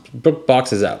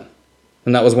boxes out.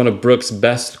 And that was one of Brook's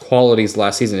best qualities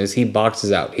last season, is he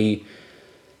boxes out. He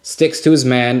sticks to his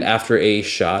man after a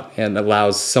shot and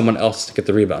allows someone else to get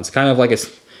the rebounds. Kind of like a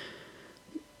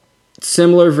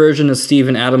similar version of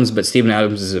Steven Adams, but Steven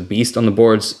Adams is a beast on the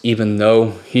boards, even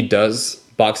though he does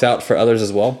box out for others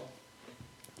as well.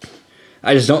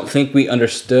 I just don't think we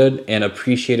understood and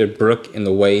appreciated Brook in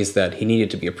the ways that he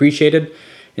needed to be appreciated.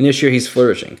 And this year he's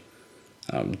flourishing.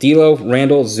 D'Lo,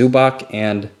 Randall, Zubac,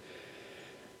 and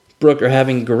Brook are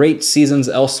having great seasons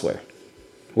elsewhere.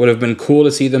 Would have been cool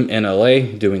to see them in LA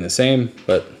doing the same,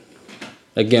 but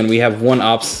again, we have one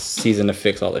off season to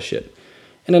fix all this shit.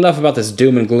 And enough about this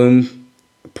doom and gloom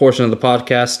portion of the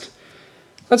podcast.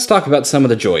 Let's talk about some of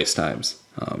the joyous times.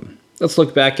 Let's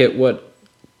look back at what,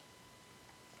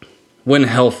 when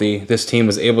healthy, this team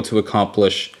was able to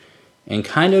accomplish and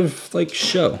kind of like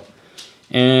show.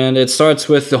 And it starts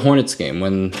with the Hornets game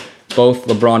when both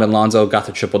LeBron and Lonzo got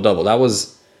the triple-double. That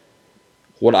was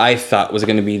what I thought was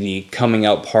going to be the coming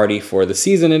out party for the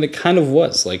season, and it kind of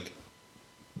was. Like,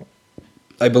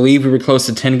 I believe we were close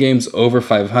to 10 games over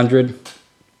 500,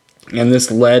 and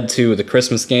this led to the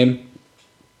Christmas game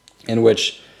in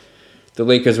which the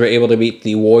Lakers were able to beat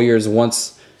the Warriors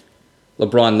once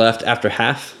LeBron left after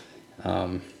half.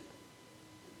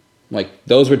 Like,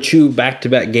 those were two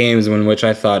back-to-back games in which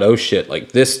I thought, oh shit,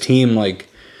 like, this team, like,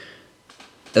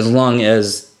 as long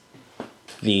as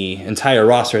the entire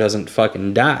roster doesn't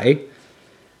fucking die,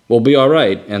 we'll be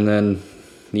alright. And then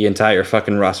the entire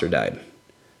fucking roster died.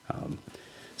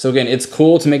 So again, it's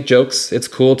cool to make jokes. It's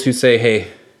cool to say, hey,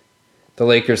 the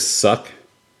Lakers suck.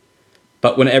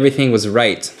 But when everything was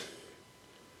right,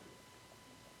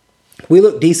 we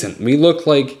look decent. We look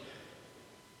like,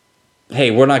 hey,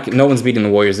 no one's beating the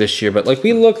Warriors this year, but like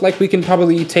we look like we can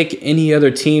probably take any other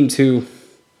team to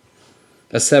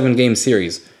a 7-game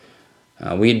series.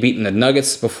 We had beaten the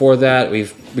Nuggets before that. We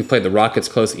played the Rockets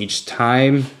close each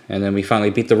time, and then we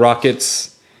finally beat the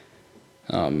Rockets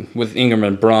with Ingram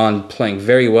and Braun playing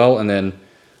very well, and then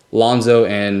Lonzo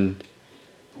and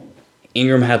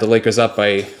Ingram had the Lakers up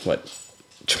by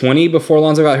 20 before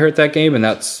Lonzo got hurt that game, and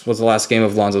that was the last game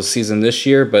of Lonzo's season this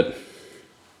year. But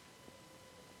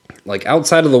like,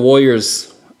 outside of the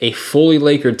Warriors, a fully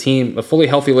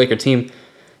healthy Laker team,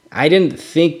 I didn't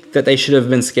think that they should have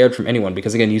been scared from anyone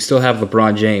because, again, you still have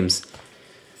LeBron James.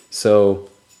 So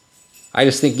I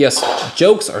just think, yes,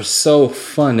 jokes are so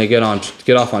fun to get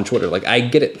off on Twitter. Like, I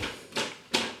get it.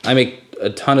 I make a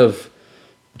ton of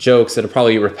jokes that are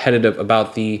probably repetitive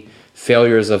about the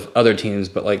failures of other teams,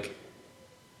 but like,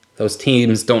 those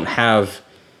teams don't have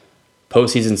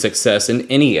postseason success in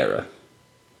any era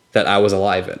that I was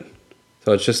alive in.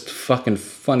 So it's just fucking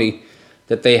funny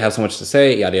that they have so much to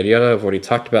say, yada, yada, yada. I've already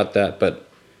talked about that. But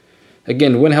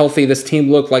again, when healthy, this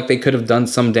team looked like they could have done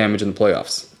some damage in the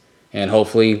playoffs. And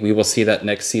hopefully we will see that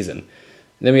next season. And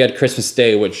then we had Christmas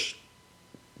Day, which,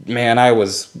 man,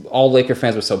 all Laker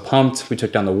fans were so pumped. We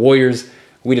took down the Warriors.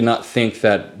 We did not think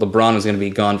that LeBron was going to be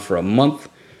gone for a month,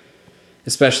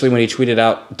 especially when he tweeted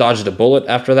out, dodged a bullet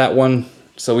after that one.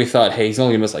 So we thought, hey, he's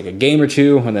only going to miss like a game or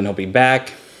two, and then he'll be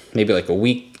back, maybe like a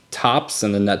week tops,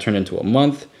 and then that turned into a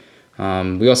month.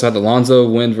 We also had the Lonzo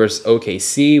win versus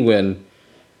OKC when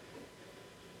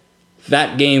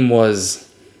that game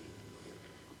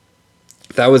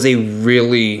that was a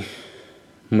really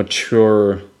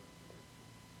mature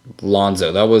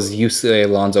Lonzo. That was UCLA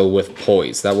Lonzo with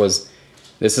poise.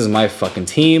 This is my fucking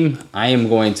team. I am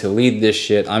going to lead this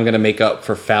shit. I'm going to make up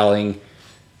for fouling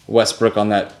Westbrook on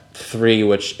that 3,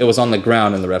 which it was on the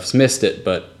ground and the refs missed it,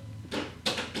 but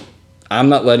I'm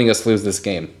not letting us lose this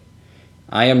game.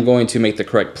 I am going to make the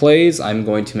correct plays. I'm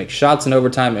going to make shots in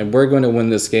overtime, and we're going to win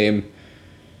this game.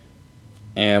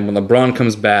 And when LeBron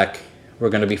comes back, we're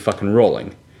going to be fucking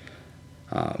rolling.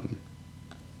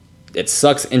 It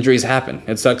sucks injuries happen.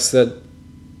 It sucks that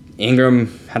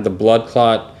Ingram had the blood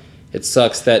clot. It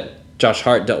sucks that Josh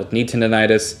Hart dealt with knee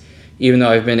tendonitis. Even though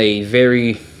I've been a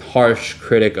very harsh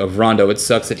critic of Rondo, it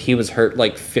sucks that he was hurt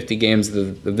like 50 games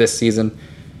of this season.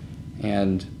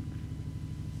 And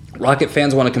Rocket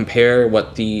fans want to compare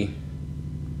what the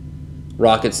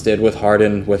Rockets did with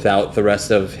Harden without the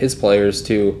rest of his players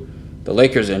to the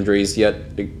Lakers' injuries, yet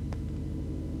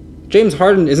James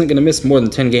Harden isn't going to miss more than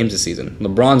 10 games this season.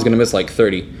 LeBron's going to miss like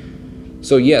 30.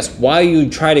 So yes, while you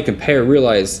try to compare,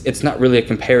 realize it's not really a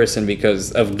comparison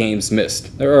because of games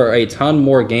missed. There are a ton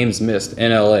more games missed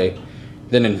in LA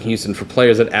than in Houston for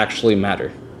players that actually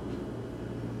matter.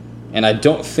 And I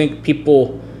don't think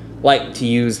people like to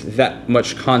use that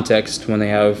much context when they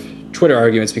have Twitter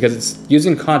arguments, because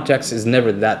using context is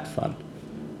never that fun.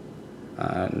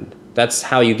 And that's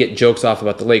how you get jokes off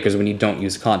about the Lakers, when you don't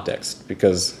use context.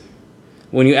 Because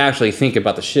when you actually think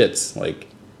about the shits, like,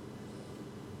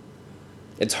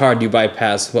 it's hard to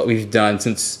bypass what we've done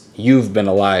since you've been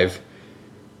alive,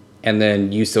 and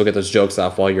then you still get those jokes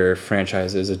off while your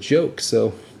franchise is a joke.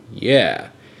 So, yeah.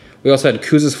 We also had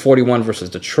Kuz's 41 versus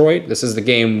Detroit. This is the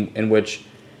game in which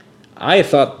I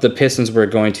thought the Pistons were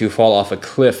going to fall off a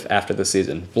cliff after the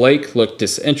season. Blake looked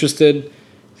disinterested.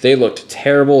 They looked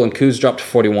terrible, and Kuz dropped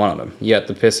 41 on them. Yet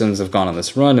the Pistons have gone on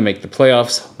this run to make the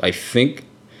playoffs. I think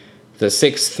the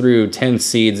 6 through 10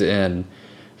 seeds in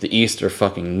the East are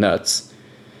fucking nuts.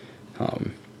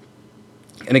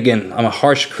 And again, I'm a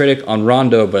harsh critic on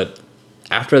Rondo, but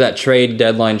after that trade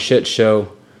deadline shit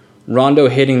show, Rondo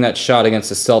hitting that shot against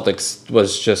the Celtics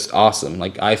was just awesome.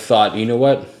 Like, I thought, you know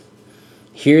what?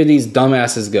 Here these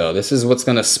dumbasses go. This is what's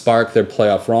going to spark their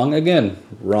playoff run. Again,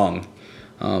 wrong.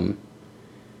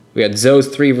 We had Zoe's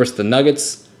 3 versus the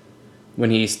Nuggets when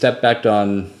he stepped back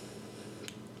on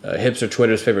Hipster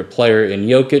Twitter's favorite player in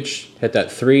Jokic, hit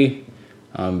that 3,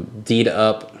 D'd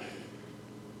up.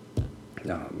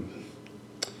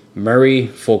 Murray,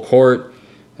 full court.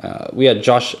 We had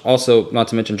Josh, also, not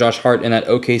to mention Josh Hart in that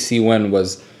OKC win,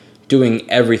 was doing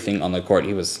everything on the court.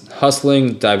 He was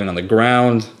hustling, diving on the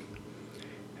ground,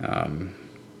 and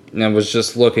it was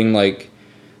just looking like,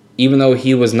 even though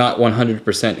he was not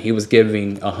 100%, he was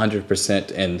giving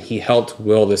 100%, and he helped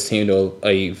will this team to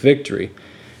a victory.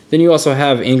 Then you also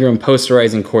have Ingram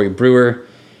posterizing Corey Brewer,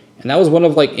 and that was one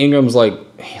of like Ingram's like,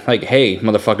 hey,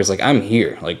 motherfuckers, like, I'm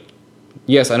here. Like,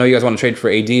 yes, I know you guys want to trade for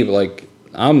AD, but like,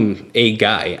 I'm a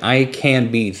guy. I can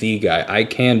be the guy. I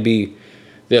can be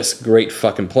this great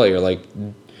fucking player. Like,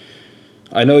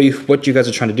 I know what you guys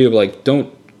are trying to do, but like,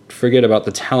 don't forget about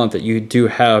the talent that you do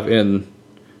have in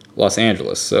Los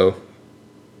Angeles. So,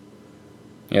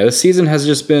 yeah, this season has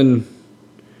just been...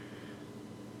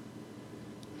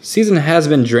 Season has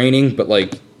been draining, but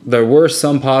like, there were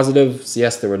some positives.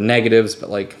 Yes, there were negatives, but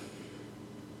like,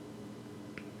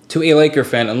 to a Laker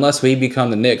fan, unless we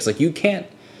become the Knicks, like, you can't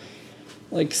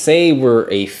like say we're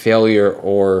a failure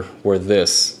or we're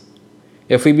this.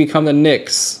 If we become the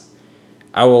Knicks,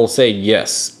 I will say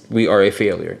yes, we are a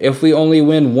failure. If we only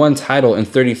win one title in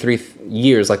 33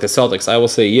 years like the Celtics, I will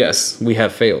say yes, we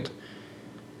have failed.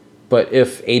 But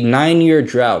if a 9-year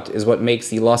drought is what makes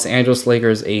the Los Angeles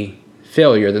Lakers a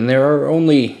failure, then there are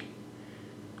only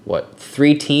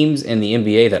 3 teams in the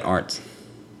NBA that aren't.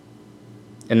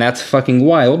 And that's fucking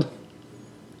wild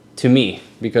to me,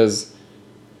 because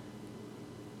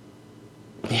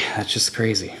yeah, that's just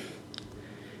crazy.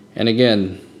 And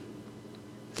again,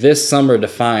 this summer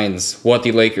defines what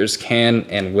the Lakers can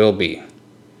and will be.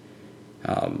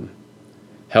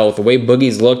 Hell, the way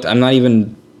Boogie's looked, I'm not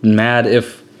even mad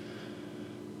if...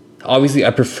 Obviously, I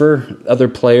prefer other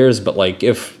players, but like,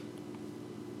 if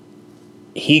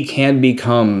he can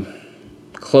become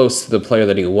close to the player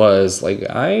that he was, like,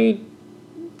 I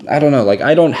don't know, like,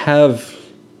 I don't have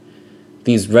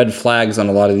these red flags on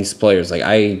a lot of these players. Like,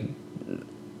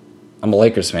 I'm a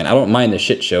Lakers fan. I don't mind the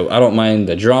shit show. I don't mind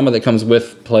the drama that comes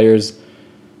with players.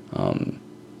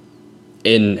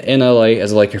 In LA,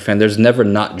 as a Laker fan, there's never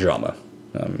not drama.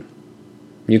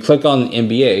 You click on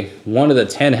NBA, one of the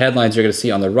 10 headlines you're going to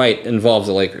see on the right involves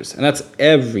the Lakers. And that's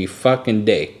every fucking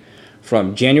day.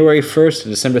 From January 1st to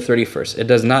December 31st. It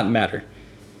does not matter.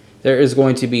 There is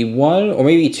going to be 1 or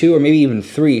maybe 2 or maybe even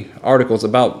 3 articles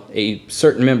about a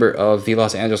certain member of the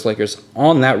Los Angeles Lakers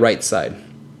on that right side.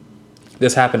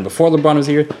 This happened before LeBron was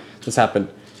here. This happened,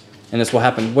 and this will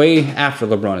happen way after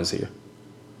LeBron is here.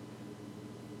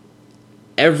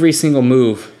 Every single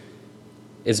move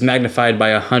is magnified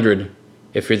by 100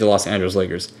 if you're the Los Angeles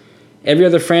Lakers. Every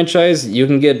other franchise, you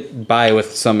can get by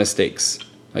with some mistakes.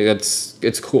 Like,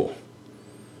 it's cool.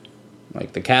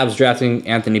 Like, the Cavs drafting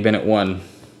Anthony Bennett 1.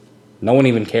 No one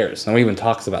even cares. No one even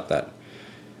talks about that.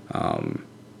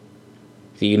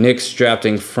 The Knicks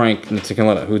drafting Frank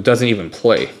Ntilikina, who doesn't even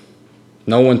play.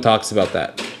 No one talks about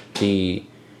that. The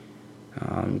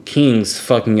Kings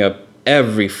fucking up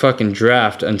every fucking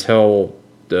draft until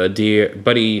the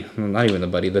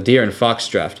De'Aaron Fox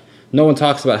draft. No one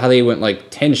talks about how they went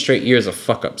like 10 straight years of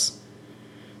fuck-ups.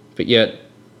 But yet,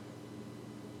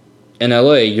 in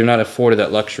LA, you're not afforded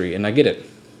that luxury, and I get it.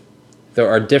 There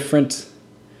are different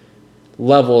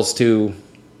levels to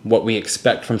what we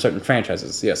expect from certain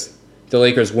franchises. Yes, the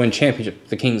Lakers win championship,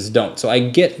 the Kings don't. So I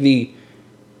get the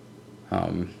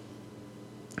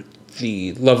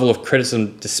level of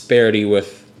criticism disparity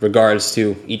with regards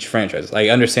to each franchise. I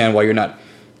understand why you're not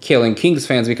killing Kings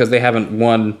fans because they haven't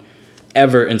won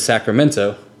ever in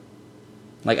Sacramento.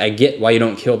 Like, I get why you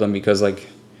don't kill them because, like,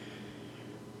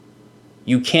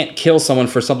 you can't kill someone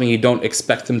for something you don't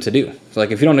expect them to do. So,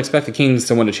 like, if you don't expect the Kings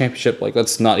to win a championship, like,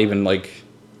 let's not even, like,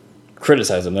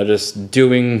 criticize them. They're just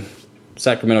doing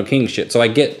Sacramento Kings shit. So I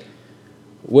get,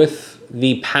 with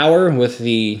the power, with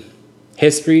the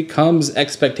history, comes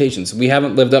expectations. We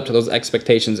haven't lived up to those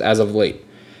expectations as of late.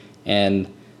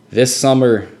 And this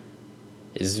summer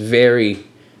is very,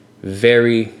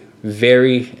 very,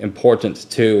 very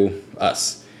important to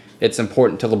us. It's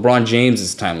important to LeBron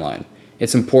James's timeline.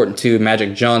 It's important to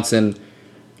Magic Johnson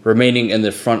remaining in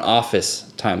the front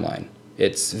office timeline.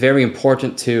 It's very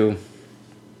important to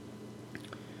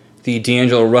the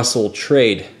D'Angelo Russell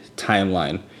trade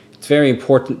timeline. It's very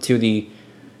important to the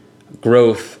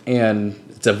growth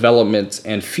and development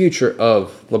and future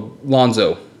of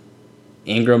Lonzo,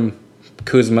 Ingram,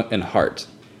 Kuzma, and Hart.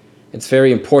 It's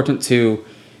very important to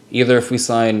either if we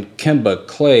sign Kemba,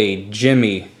 Clay,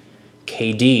 Jimmy,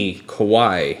 KD,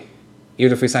 Kawhi,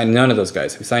 even if we sign none of those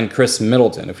guys, if we sign Chris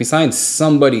Middleton, if we sign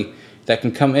somebody that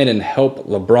can come in and help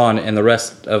LeBron and the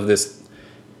rest of this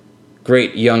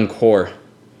great young core,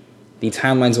 the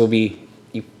timelines will be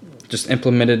just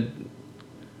implemented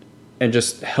and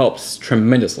just helps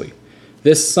tremendously.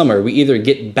 This summer, we either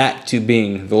get back to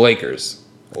being the Lakers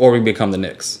or we become the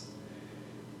Knicks.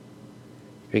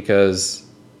 Because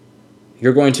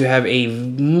you're going to have a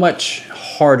much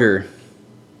harder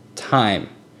time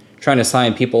trying to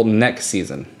sign people next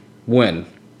season when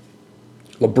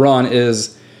LeBron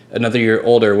is another year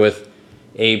older with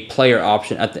a player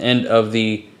option at the end of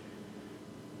the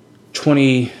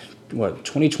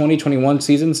 2020-21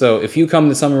 season. So if you come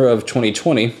the summer of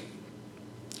 2020,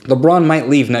 LeBron might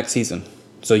leave next season.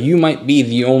 So you might be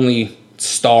the only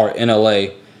star in LA.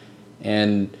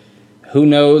 And who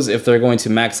knows if they're going to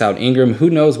max out Ingram. Who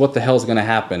knows what the hell is going to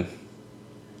happen.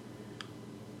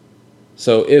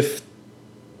 So if,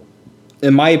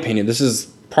 in my opinion, this is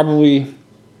probably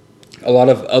a lot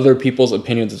of other people's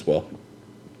opinions as well.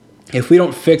 If we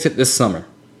don't fix it this summer,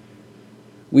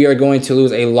 we are going to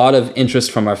lose a lot of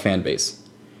interest from our fan base.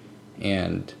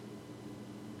 And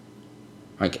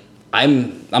like,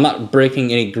 I'm not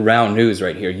breaking any ground news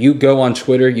right here. You go on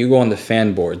Twitter, you go on the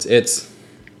fan boards. It's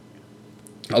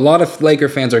a lot of Laker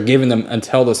fans are giving them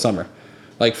until the summer.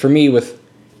 Like for me, with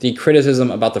the criticism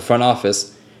about the front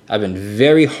office, I've been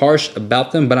very harsh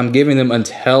about them, but I'm giving them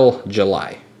until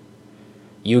July.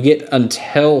 You get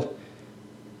until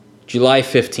July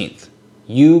 15th.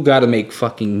 You got to make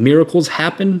fucking miracles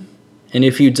happen. And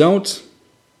if you don't,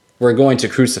 we're going to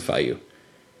crucify you.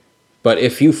 But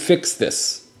if you fix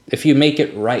this, if you make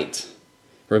it right,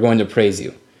 we're going to praise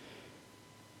you.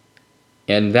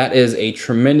 And that is a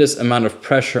tremendous amount of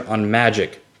pressure on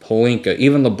Magic, Pelinka,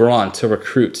 even LeBron to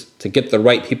recruit, to get the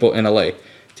right people in LA,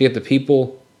 to get the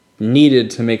people needed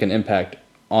to make an impact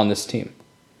on this team.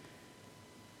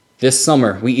 This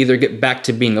summer, we either get back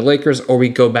to being the Lakers or we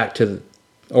go back to,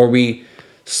 or we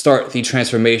start the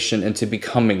transformation into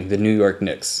becoming the New York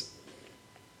Knicks.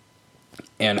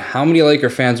 And how many Laker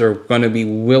fans are going to be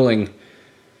willing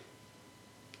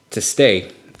to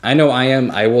stay? I know I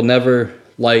am. I will never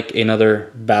like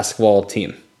another basketball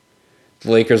team.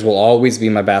 The Lakers will always be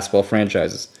my basketball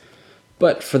franchises.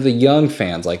 But for the young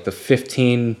fans, like the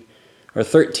 15 or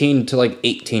 13 to like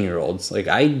 18-year-olds, like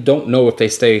I don't know if they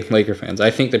stay Laker fans. I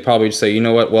think they probably just say, you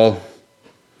know what, well,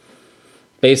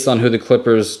 based on who the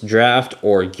Clippers draft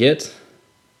or get,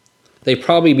 they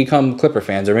probably become Clipper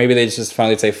fans. Or maybe they just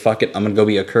finally say, fuck it, I'm going to go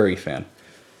be a Curry fan.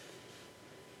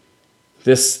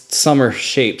 This summer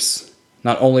shapes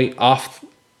not only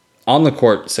on the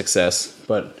court success,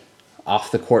 but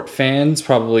off the court fans,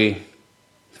 probably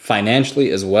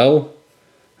financially as well.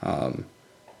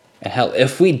 And hell,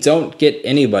 if we don't get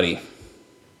anybody,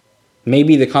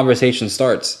 maybe the conversation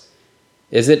starts.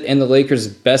 Is it in the Lakers'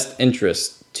 best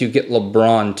interest to get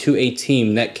LeBron to a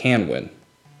team that can win?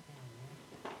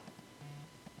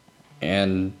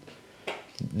 And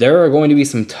there are going to be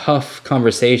some tough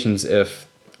conversations if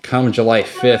come July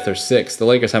 5th or 6th, the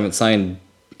Lakers haven't signed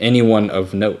anyone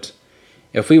of note.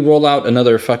 If we roll out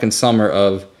another fucking summer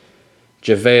of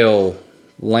JaVale,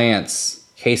 Lance,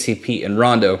 KCP, and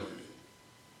Rondo,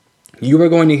 you are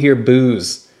going to hear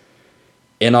boos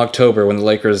in October when the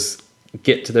Lakers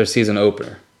get to their season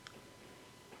opener.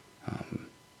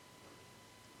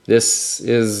 This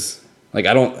is like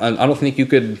I don't think you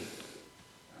could.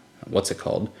 What's it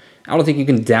called? I don't think you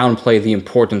can downplay the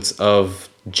importance of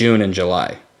June and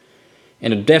July.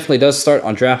 And it definitely does start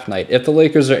on draft night. If the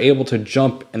Lakers are able to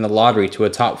jump in the lottery to a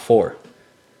top 4,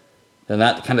 then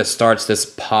that kind of starts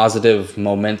this positive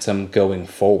momentum going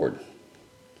forward.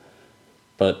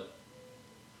 But,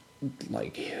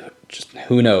 like, just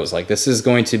who knows? Like, this is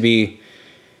going to be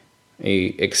a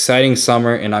exciting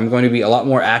summer, and I'm going to be a lot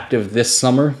more active this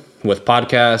summer with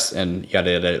podcasts and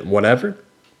yada yada whatever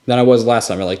than I was last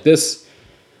summer. Like, this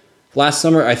last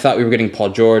summer, I thought we were getting Paul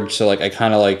George, so, like, I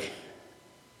kind of, like,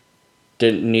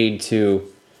 didn't need to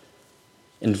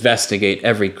investigate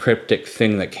every cryptic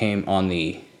thing that came on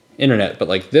the internet. But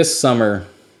like this summer,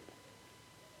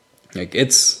 like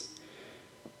it's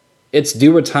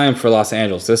due time for Los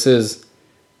Angeles. This is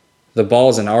the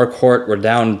ball's in our court. We're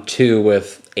down 2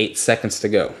 with 8 seconds to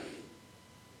go.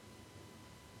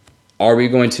 Are we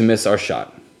going to miss our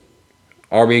shot?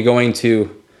 Are we going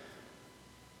to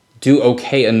do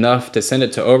okay enough to send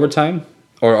it to overtime?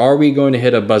 Or are we going to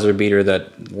hit a buzzer beater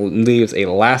that leaves a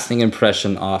lasting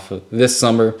impression off of this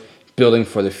summer, building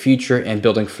for the future and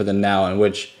building for the now, in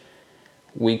which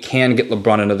we can get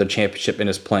LeBron another championship in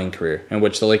his playing career, in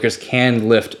which the Lakers can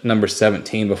lift number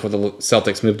 17 before the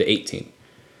Celtics move to 18.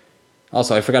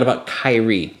 Also, I forgot about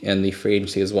Kyrie in the free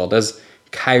agency as well. Does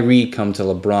Kyrie come to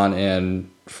LeBron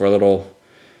and for a little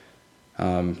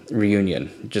reunion?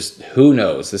 Just who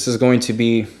knows? This is going to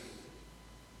be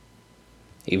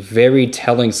a very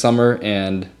telling summer,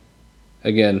 and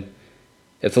again,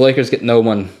 if the Lakers get no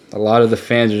one, a lot of the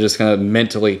fans are just going to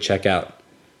mentally check out.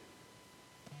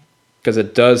 Because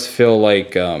it does feel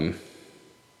like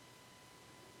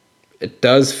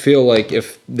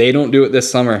if they don't do it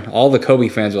this summer, all the Kobe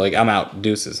fans are like, I'm out,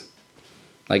 deuces.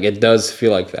 Like, it does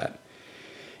feel like that.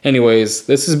 Anyways,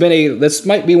 this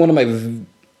might be one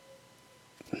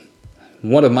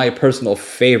of my personal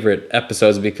favorite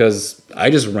episodes because I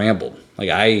just rambled. Like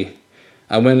I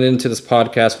went into this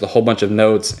podcast with a whole bunch of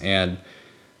notes and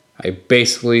I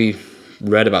basically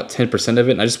read about 10% of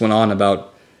it, and I just went on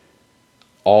about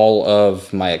all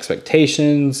of my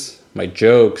expectations, my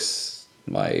jokes,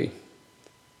 my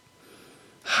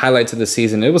highlights of the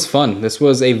season. It was fun. This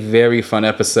was a very fun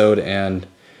episode, and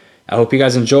I hope you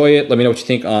guys enjoy it. Let me know what you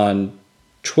think on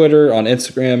Twitter, on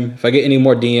Instagram. If I get any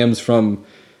more DMs from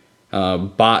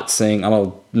bots saying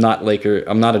I'm not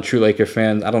a true Laker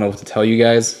fan, I don't know what to tell you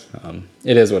guys.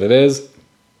 It is what it is.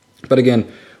 But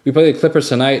again, we play the Clippers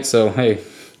tonight, so hey,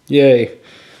 yay.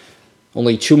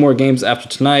 Only 2 more games after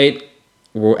tonight.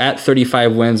 We're at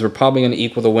 35 wins. We're probably going to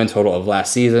equal the win total of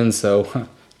last season, so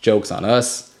joke's on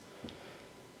us.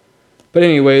 But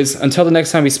anyways, until the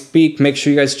next time we speak, make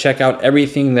sure you guys check out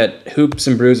everything that Hoops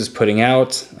and Brews is putting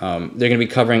out. They're going to be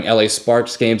covering LA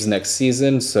Sparks games next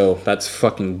season, so that's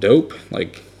fucking dope.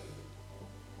 Like,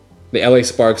 the LA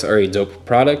Sparks are a dope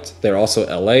product. They're also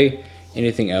LA.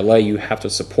 Anything LA you have to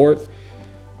support.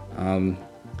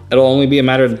 It'll only be a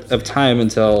matter of time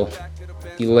until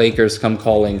the Lakers come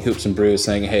calling Hoops and Brews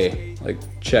saying, hey, like,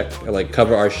 check, or like,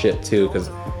 cover our shit too, because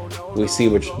we see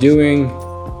what you're doing.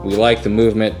 We like the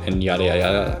movement, and yada, yada,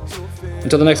 yada.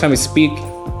 Until the next time we speak,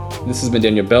 this has been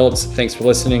Daniel Belts. Thanks for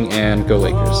listening, and go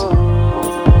Lakers.